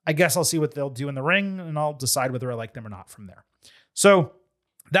 I guess I'll see what they'll do in the ring, and I'll decide whether I like them or not from there. So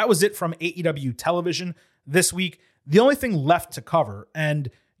that was it from AEW television this week. The only thing left to cover,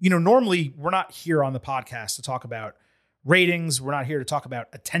 and normally we're not here on the podcast to talk about ratings. We're not here to talk about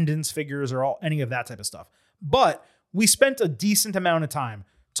attendance figures or any of that type of stuff. But we spent a decent amount of time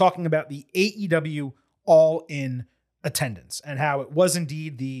talking about the AEW All-In attendance and how it was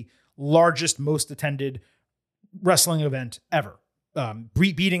indeed the largest, most attended wrestling event ever,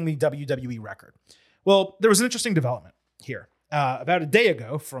 beating the WWE record. Well, there was an interesting development here. About a day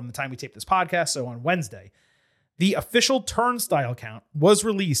ago from the time we taped this podcast, so on Wednesday, the official turnstile count was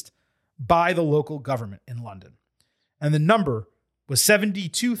released by the local government in London. And the number was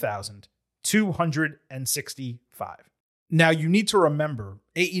 72,265. Now, you need to remember,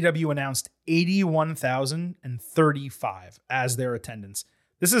 AEW announced 81,035 as their attendance.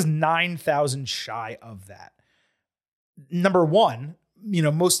 This is 9,000 shy of that. Number one,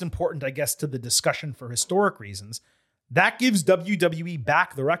 most important, I guess, to the discussion for historic reasons, that gives WWE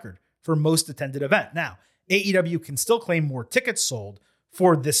back the record for most attended event. Now, AEW can still claim more tickets sold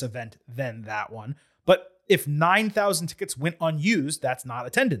for this event than that one. But if 9,000 tickets went unused, that's not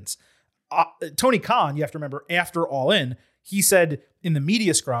attendance. Tony Khan, you have to remember, after All In, he said in the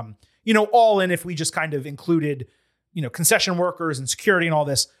media scrum, All In, if we just kind of included, concession workers and security and all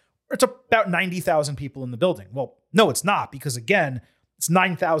this, it's about 90,000 people in the building. Well, no, it's not, because again, it's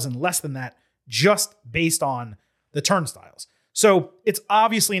 9,000 less than that just based on the turnstiles. So it's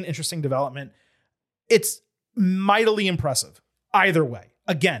obviously an interesting development. It's mightily impressive either way.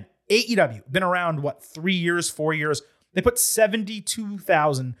 Again, AEW, been around, 3 years, 4 years. They put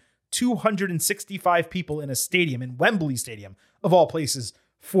 72,265 people in a stadium, in Wembley Stadium, of all places,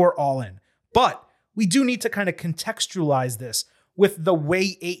 for All In. But we do need to kind of contextualize this with the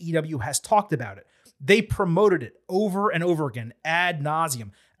way AEW has talked about it. They promoted it over and over again, ad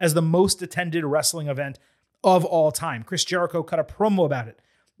nauseum, as the most attended wrestling event of all time. Chris Jericho cut a promo about it.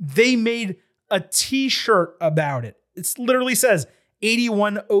 They made a t-shirt about it. It literally says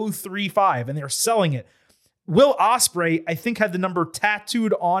 81035, and they're selling it. Will Ospreay, I think, had the number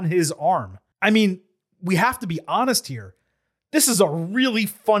tattooed on his arm. I mean, we have to be honest here. This is a really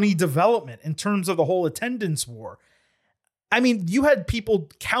funny development in terms of the whole attendance war. I mean, you had people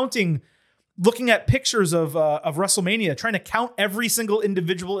counting, looking at pictures of WrestleMania, trying to count every single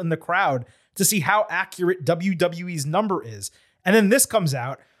individual in the crowd to see how accurate WWE's number is. And then this comes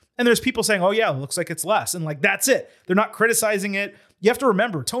out, And there's people saying, oh yeah, it looks like it's less. And like, that's it. They're not criticizing it. You have to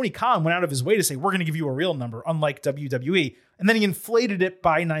remember, Tony Khan went out of his way to say, we're going to give you a real number, unlike WWE. And then he inflated it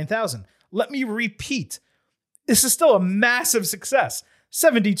by 9,000. Let me repeat. This is still a massive success.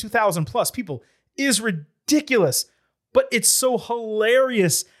 72,000 plus people is ridiculous. But it's so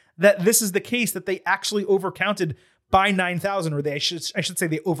hilarious that this is the case, that they actually overcounted by 9,000, or I should say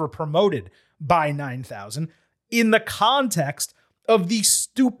they overpromoted by 9,000 in the context of these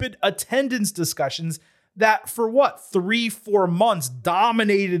stupid attendance discussions that for 3-4 months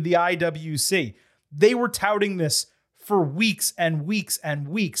dominated the IWC. They were touting this for weeks and weeks and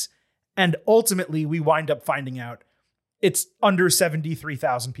weeks. And ultimately we wind up finding out it's under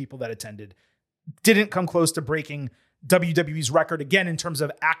 73,000 people that attended. Didn't come close to breaking WWE's record again in terms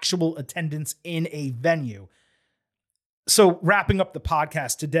of actual attendance in a venue. So wrapping up the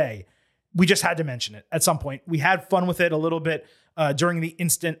podcast today, we just had to mention it at some point. We had fun with it a little bit during the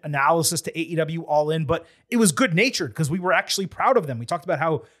instant analysis to AEW All In, but it was good natured because we were actually proud of them. We talked about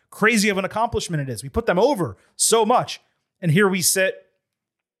how crazy of an accomplishment it is. We put them over so much. And here we sit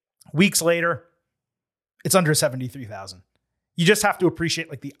weeks later, it's under 73,000. You just have to appreciate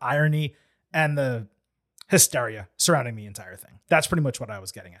like the irony and the hysteria surrounding the entire thing. That's pretty much what I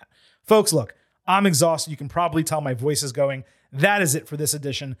was getting at. Folks, look, I'm exhausted. You can probably tell my voice is going. That is it for this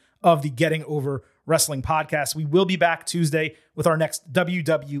edition of the Getting Over Wrestling podcast. We will be back Tuesday with our next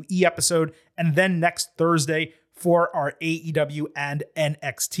WWE episode, and then next Thursday for our AEW and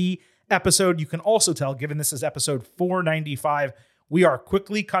NXT episode. You can also tell, given this is episode 495, we are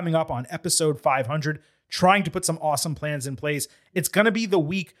quickly coming up on episode 500, trying to put some awesome plans in place. It's going to be the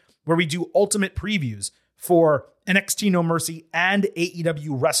week where we do ultimate previews for NXT No Mercy and AEW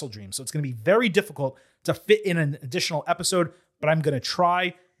Wrestle Dream. So it's going to be very difficult to fit in an additional episode, but I'm going to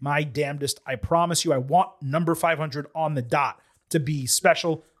try my damnedest. I promise you, I want number 500 on the dot to be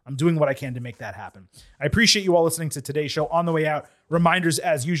special. I'm doing what I can to make that happen. I appreciate you all listening to today's show. On the way out, reminders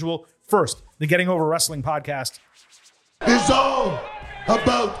as usual. First, the Getting Over Wrestling podcast It's all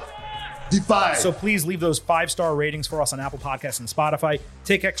about Defy. So please leave those 5-star ratings for us on Apple Podcasts and Spotify.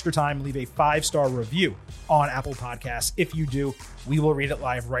 Take extra time, leave a 5-star review on Apple Podcasts. If you do, we will read it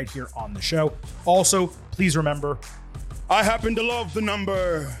live right here on the show. Also, please remember, I happen to love the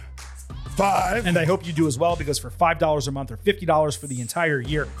number 5. and I hope you do as well, because for $5 a month or $50 for the entire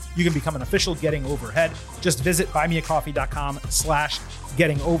year, you can become an official Getting Overhead. Just visit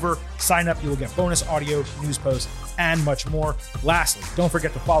buymeacoffee.com/gettingover. Sign up. You will get bonus audio, news posts, and much more. Lastly, don't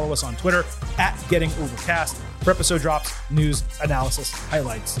forget to follow us on Twitter @GettingOvercast for episode drops, news, analysis,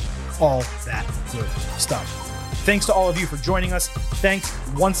 highlights, all that good stuff. Thanks to all of you for joining us. Thanks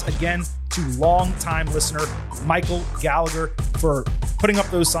once again to longtime listener Michael Gallagher for putting up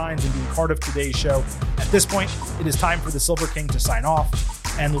those signs and being part of today's show. At this point, it is time for the Silver King to sign off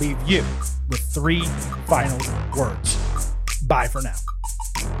and leave you with 3 final words. Bye for now.